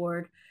and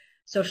toward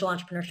social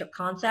entrepreneurship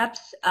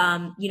concepts,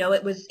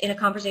 it was in a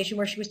conversation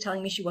where she was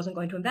telling me she wasn't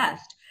going to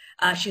invest.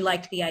 She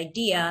liked the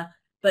idea,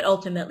 but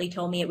ultimately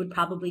told me it would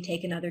probably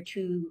take another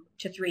 2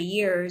 to 3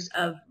 years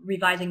of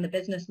revising the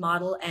business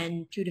model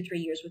and 2 to 3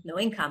 years with no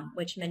income,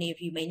 which many of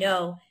you may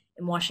know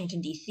in Washington,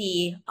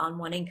 D.C. on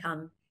one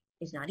income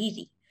is not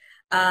easy.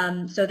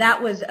 So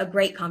that was a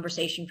great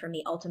conversation for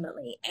me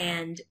ultimately.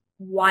 And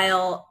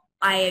while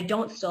I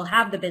don't still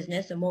have the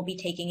business and won't be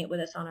taking it with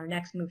us on our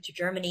next move to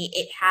Germany,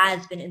 it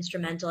has been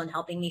instrumental in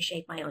helping me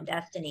shape my own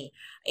destiny.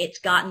 It's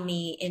gotten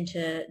me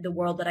into the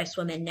world that I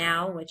swim in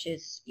now, which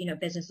is,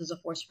 business as a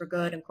force for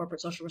good and corporate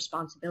social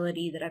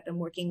responsibility that I've been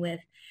working with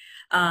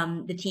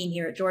the team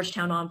here at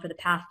Georgetown on for the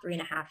past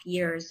 3.5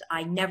 years.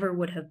 I never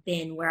would have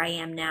been where I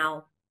am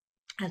now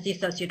as the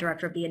associate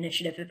director of the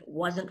initiative if it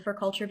wasn't for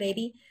Culture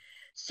Baby.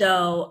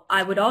 So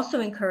I would also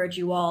encourage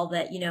you all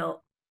that,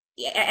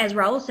 as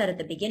Raul said at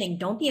the beginning,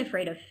 don't be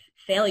afraid of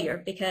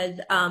failure because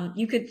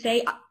you could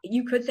say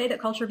that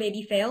Culture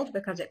Baby failed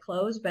because it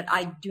closed, but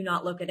I do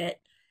not look at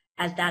it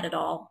as that at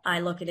all. I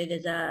look at it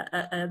as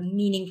a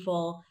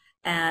meaningful,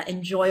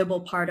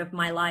 enjoyable part of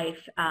my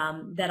life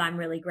that I'm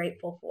really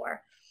grateful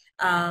for.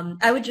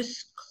 I would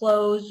just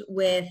close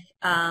with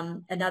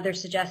another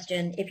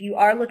suggestion. If you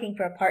are looking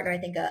for a partner, I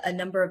think a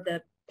number of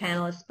the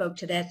panelists spoke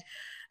to this.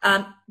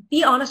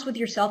 Be honest with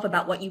yourself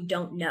about what you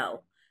don't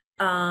know.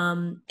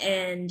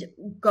 And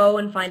go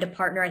and find a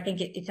partner. I think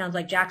it sounds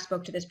like Jack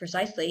spoke to this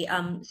precisely.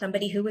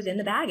 Somebody who was in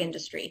the bag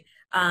industry.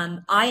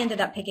 I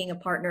ended up picking a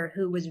partner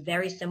who was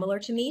very similar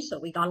to me, so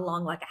we got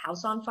along like a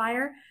house on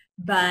fire,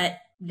 but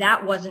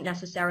that wasn't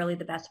necessarily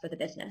the best for the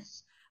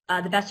business.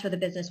 The best for the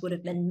business would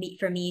have been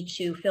for me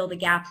to fill the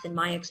gaps in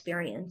my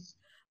experience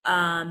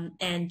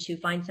and to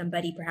find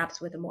somebody perhaps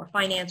with a more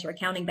finance or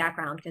accounting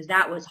background, because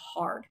that was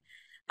hard.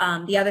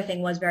 The other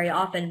thing was very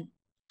often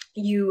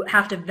you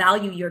have to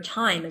value your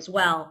time as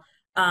well.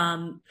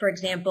 For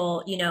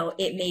example,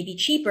 it may be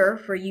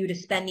cheaper for you to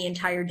spend the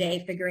entire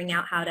day figuring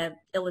out how to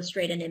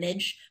illustrate an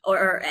image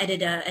or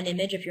edit an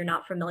image if you're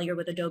not familiar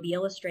with Adobe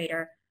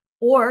Illustrator.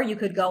 Or you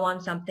could go on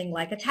something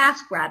like a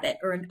TaskRabbit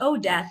or an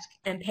Odesk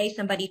and pay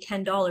somebody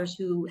 $10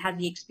 who has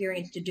the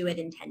experience to do it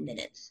in 10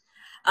 minutes.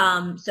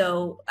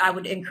 So I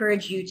would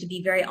encourage you to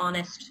be very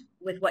honest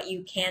with what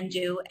you can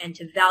do and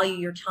to value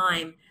your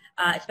time,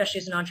 especially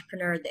as an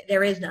entrepreneur.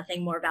 There is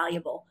nothing more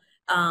valuable.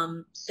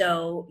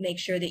 So make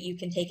sure that you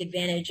can take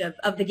advantage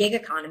of the gig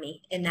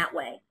economy in that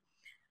way.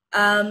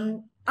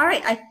 All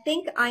right, I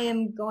think I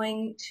am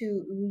going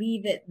to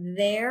leave it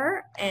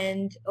there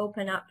and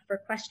open up for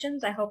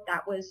questions. I hope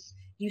that was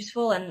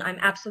useful, and I'm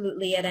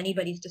absolutely at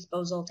anybody's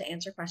disposal to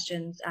answer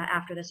questions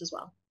after this as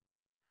well.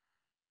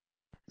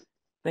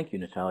 Thank you,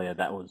 Natalia.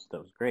 That was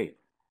great.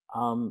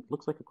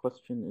 Looks like a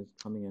question is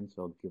coming in,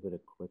 so I'll give it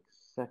a quick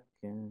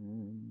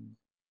second.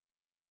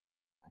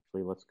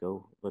 Actually,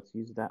 let's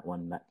use that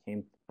one. That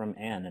came from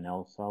Anne in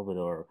El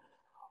Salvador.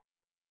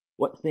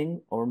 What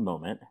thing or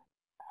moment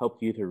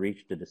helped you to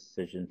reach the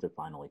decision to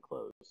finally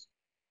close?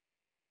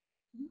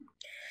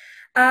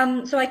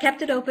 So I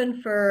kept it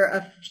open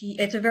for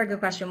it's a very good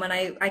question. When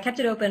I kept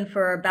it open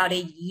for about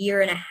a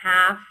year and a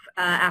half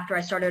after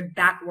I started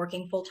back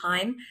working full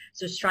time,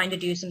 so just trying to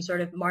do some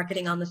sort of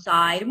marketing on the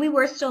side. And we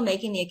were still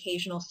making the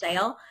occasional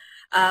sale.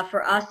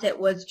 For us, it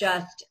was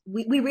just,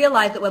 we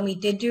realized that when we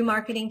did do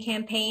marketing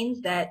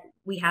campaigns that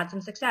we had some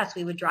success.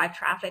 We would drive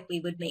traffic, we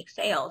would make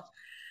sales.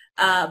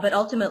 But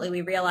ultimately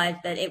we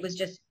realized that it was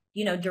just,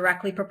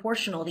 directly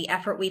proportional. The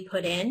effort we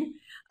put in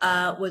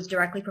was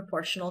directly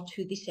proportional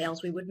to the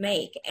sales we would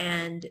make.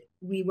 And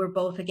we were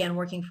both, again,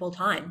 working full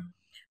time.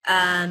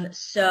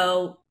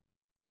 So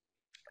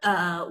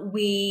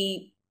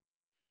we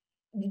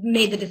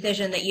made the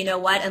decision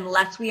that,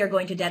 unless we are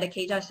going to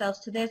dedicate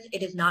ourselves to this,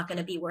 it is not going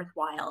to be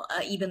worthwhile.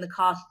 Even the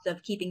costs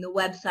of keeping the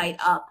website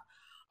up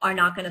are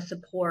not going to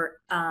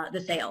support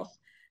the sales.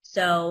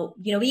 So,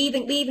 we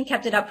even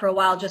kept it up for a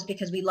while just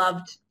because we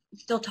loved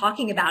still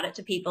talking about it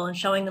to people and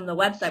showing them the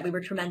website. We were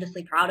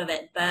tremendously proud of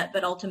it.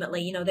 But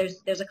ultimately,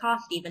 there's a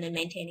cost even in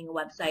maintaining a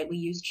website. We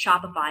used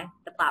Shopify,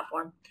 the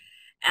platform,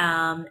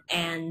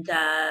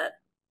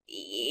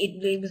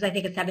 it was, I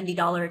think, a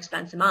 $70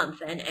 expense a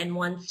month. And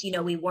once,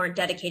 we weren't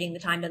dedicating the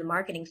time to the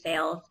marketing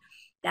sales,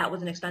 that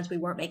was an expense we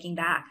weren't making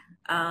back.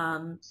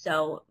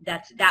 So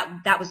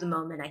that was the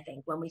moment, I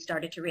think, when we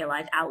started to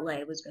realize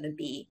outlay was going to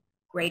be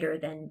greater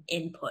than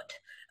input.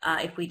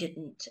 If we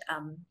didn't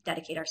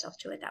dedicate ourselves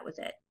to it, that was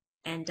it.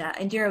 And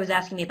Indira was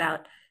asking me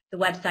about the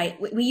website.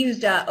 We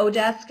used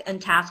Odesk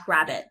and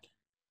TaskRabbit.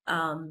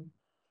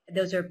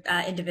 Those are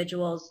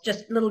individuals,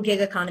 just little gig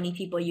economy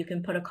people. You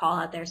can put a call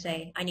out there,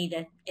 say, I need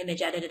an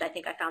image edited. I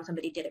think I found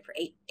somebody did it for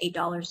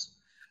 $8.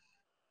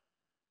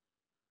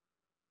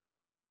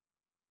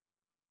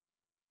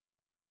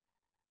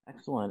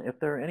 Excellent. If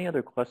there are any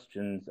other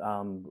questions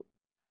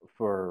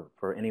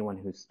for anyone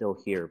who's still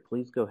here,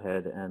 please go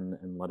ahead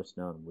and let us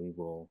know, and we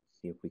will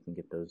see if we can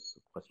get those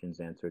questions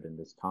answered in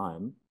this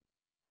time.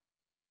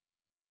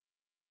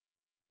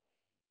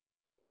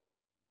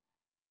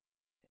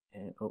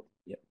 And, oh,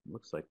 yeah,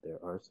 looks like there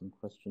are some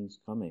questions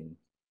coming.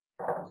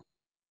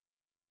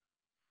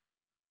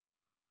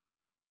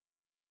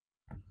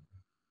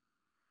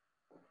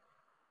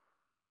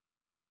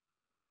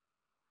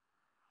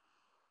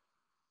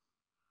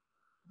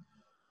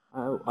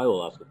 I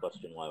will ask a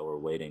question while we're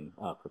waiting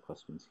for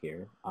questions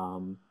here.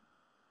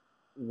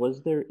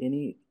 Was there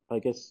any, I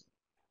guess,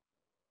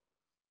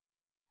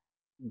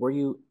 were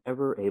you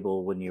ever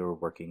able, when you were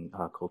working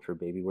Culture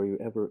Baby, were you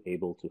ever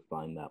able to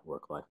find that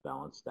work-life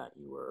balance that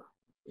you were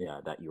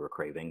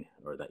craving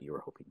or that you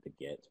were hoping to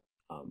get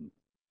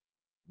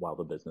while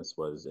the business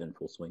was in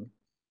full swing?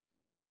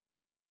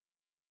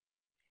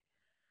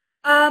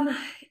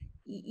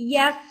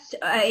 Yes,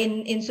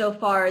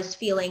 insofar as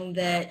feeling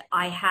that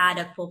I had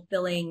a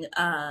fulfilling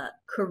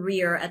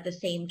career at the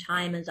same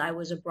time as I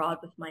was abroad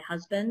with my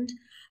husband.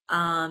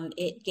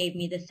 It gave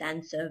me the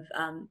sense of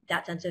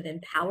that sense of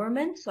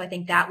empowerment. So I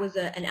think that was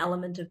an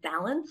element of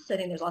balance. I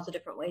think there's lots of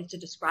different ways to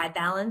describe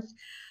balance.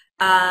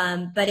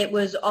 But it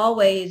was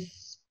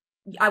always,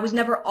 I was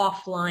never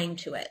offline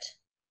to it.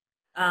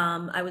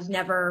 I was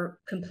never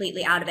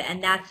completely out of it.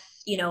 And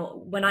that's,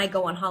 when I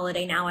go on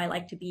holiday now, I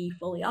like to be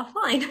fully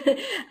offline.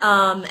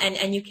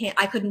 And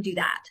I couldn't do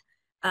that.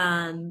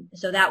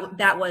 So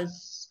that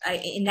was,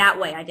 in that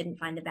way, I didn't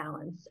find the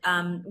balance.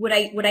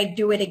 Would I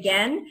do it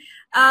again?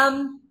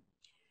 I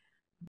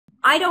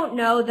don't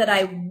know that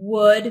I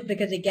would,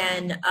 because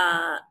again,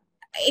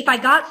 if I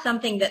got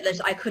something that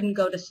I couldn't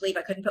go to sleep,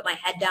 I couldn't put my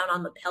head down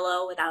on the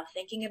pillow without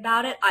thinking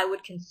about it, I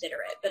would consider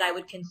it. But I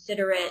would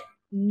consider it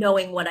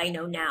knowing what I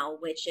know now,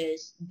 which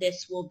is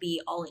this will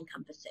be all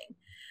encompassing.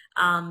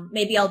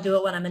 Maybe I'll do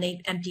it when I'm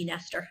an empty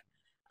nester.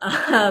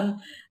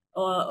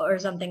 Or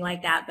something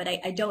like that, but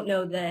I don't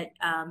know that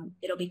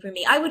it'll be for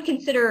me. I would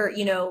consider,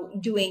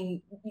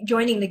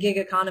 joining the gig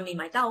economy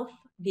myself,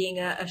 being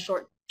a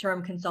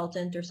short-term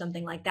consultant or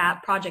something like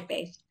that,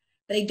 project-based.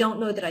 But I don't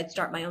know that I'd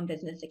start my own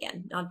business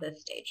again, not at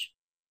this stage.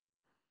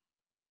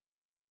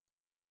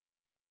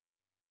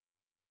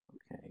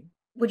 Okay.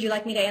 Would you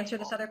like me to answer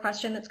this other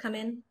question that's come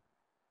in?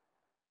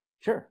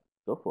 Sure,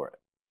 go for it.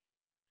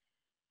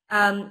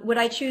 Would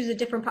I choose a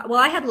different well,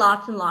 I had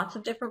lots and lots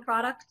of different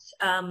products.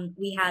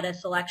 We had a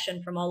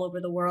selection from all over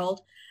the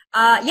world.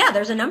 Yeah,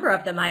 there's a number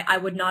of them I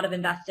would not have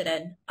invested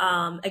in.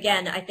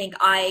 Again, I think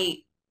I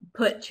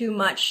put too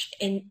much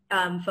in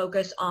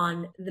focus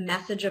on the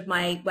message of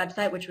my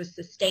website, which was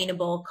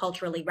sustainable,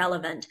 culturally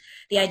relevant.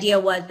 The idea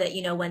was that,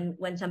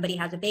 when somebody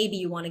has a baby,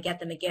 you want to get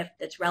them a gift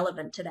that's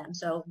relevant to them.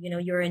 So,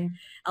 you're in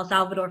El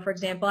Salvador, for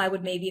example, I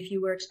would maybe, if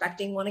you were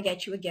expecting, want to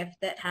get you a gift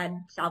that had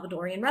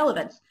Salvadorian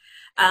relevance.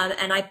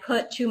 And I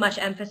put too much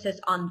emphasis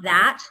on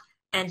that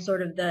and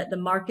sort of the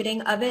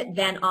marketing of it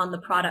than on the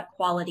product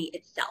quality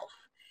itself.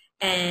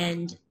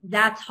 And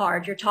that's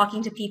hard. You're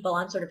talking to people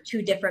on sort of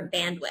two different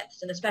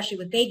bandwidths. And especially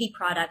with baby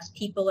products,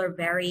 people are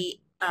very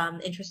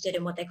interested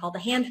in what they call the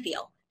hand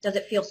feel. Does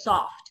it feel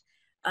soft?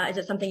 Is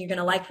it something you're going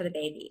to like for the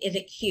baby? Is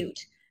it cute?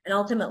 And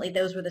ultimately,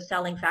 those were the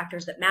selling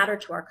factors that matter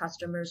to our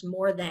customers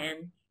more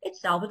than it's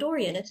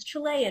Salvadorian, it's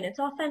Chilean, it's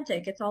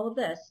authentic, it's all of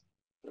this.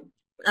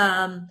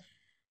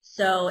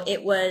 So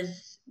it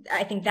was,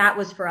 I think that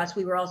was for us,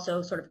 we were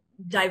also sort of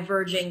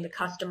diverging the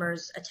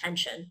customer's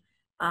attention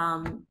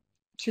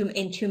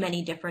in too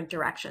many different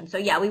directions. So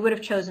yeah, we would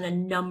have chosen a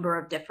number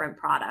of different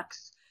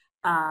products.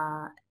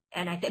 But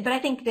I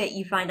think that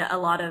you find a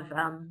lot of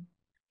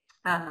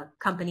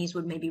companies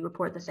would maybe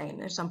report the same.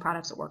 There's some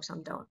products that work,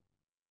 some don't.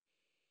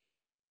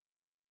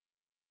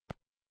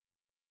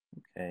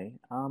 Okay.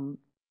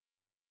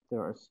 There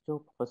are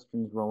still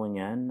questions rolling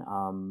in.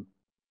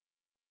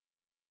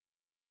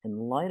 In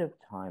light of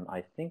time,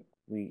 I think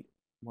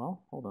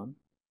well, hold on.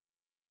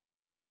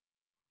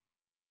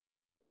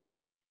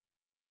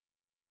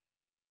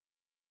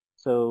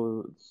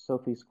 So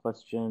Sophie's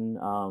question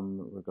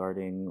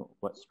regarding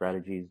what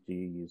strategies do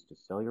you use to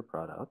sell your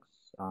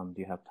products? Do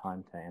you have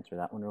time to answer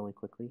that one really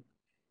quickly?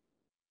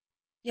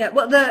 Yeah,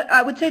 well,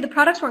 I would say the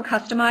products weren't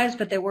customized,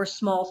 but they were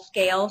small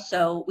scale.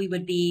 So we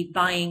would be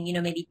buying,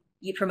 maybe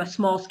from a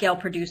small scale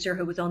producer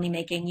who was only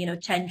making,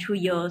 10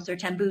 chuyos or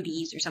 10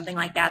 booties or something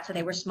like that. So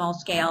they were small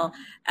scale.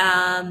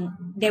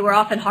 They were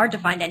often hard to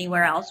find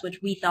anywhere else,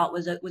 which we thought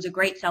was a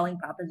great selling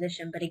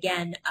proposition. But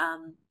again,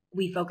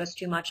 we focused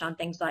too much on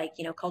things like,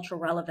 cultural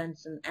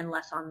relevance and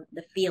less on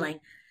the feeling.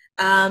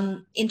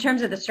 In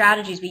terms of the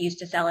strategies we used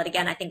to sell it,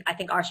 again, I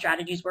think our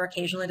strategies were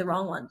occasionally the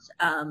wrong ones.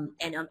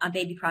 And on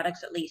baby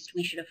products, at least,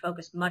 we should have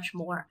focused much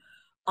more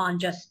on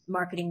just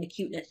marketing the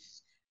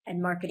cuteness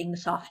and marketing the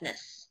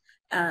softness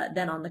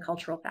than on the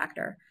cultural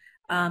factor.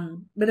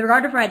 With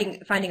regard to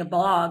finding a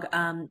blog,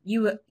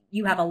 you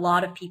have a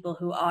lot of people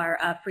who are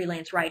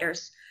freelance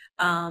writers.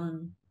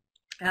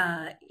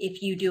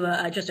 If you do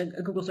just a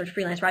Google search,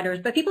 freelance writers,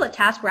 but people at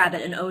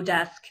TaskRabbit and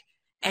Odesk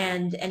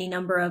and any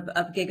number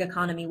of gig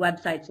economy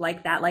websites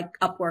like that, like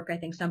Upwork, I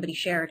think somebody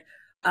shared,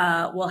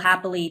 will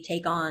happily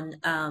take on,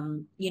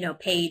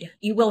 paid.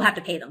 You will have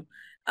to pay them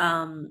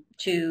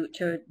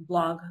to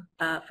blog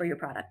for your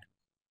product.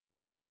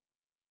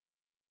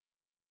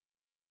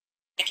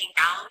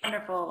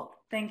 Wonderful.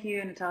 Thank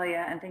you,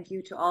 Natalia, and thank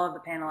you to all of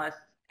the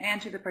panelists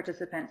and to the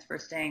participants for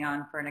staying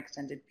on for an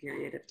extended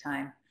period of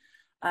time.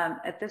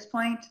 At this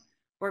point,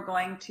 we're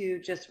going to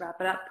just wrap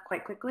it up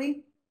quite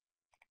quickly.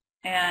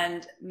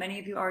 And many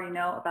of you already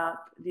know about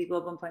the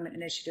Global Employment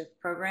Initiative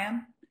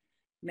program,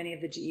 many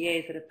of the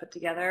GEAs that have put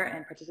together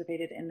and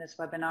participated in this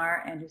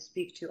webinar and who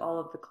speak to all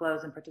of the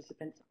CLOs and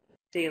participants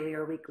daily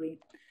or weekly.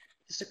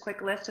 Just a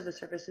quick list of the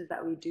services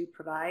that we do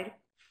provide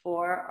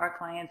for our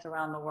clients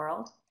around the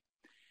world.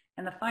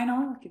 And the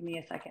final, give me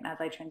a second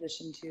as I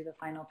transition to the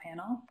final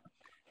panel.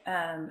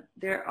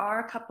 There are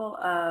a couple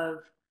of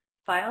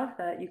files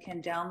that you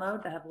can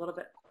download that have a little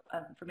bit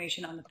of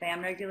information on the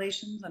FAM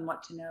regulations on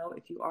what to know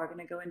if you are going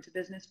to go into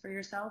business for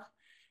yourself,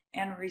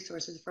 and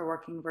resources for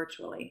working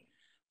virtually.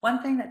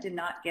 One thing that did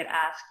not get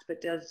asked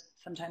but does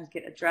sometimes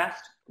get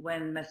addressed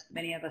when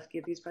many of us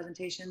give these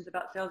presentations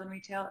about sales and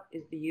retail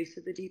is the use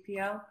of the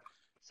DPO.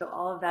 So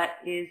all of that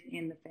is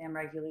in the FAM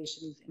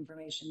regulations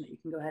information that you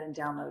can go ahead and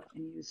download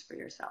and use for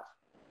yourself.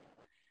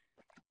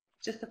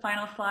 Just the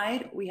final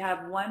slide, we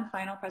have one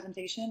final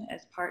presentation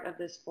as part of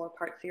this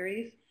 4-part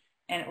series,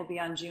 and it will be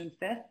on June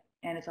 5th,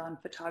 and it's on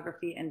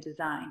photography and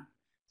design.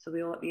 So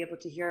we will be able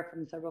to hear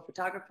from several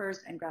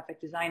photographers and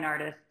graphic design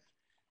artists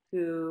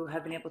who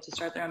have been able to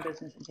start their own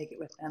business and take it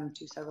with them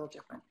to several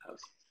different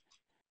posts.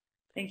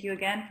 Thank you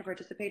again for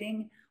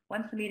participating.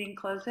 Once the meeting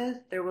closes,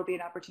 there will be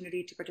an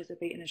opportunity to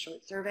participate in a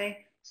short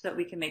survey so that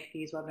we can make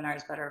these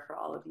webinars better for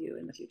all of you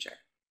in the future.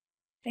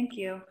 Thank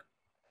you.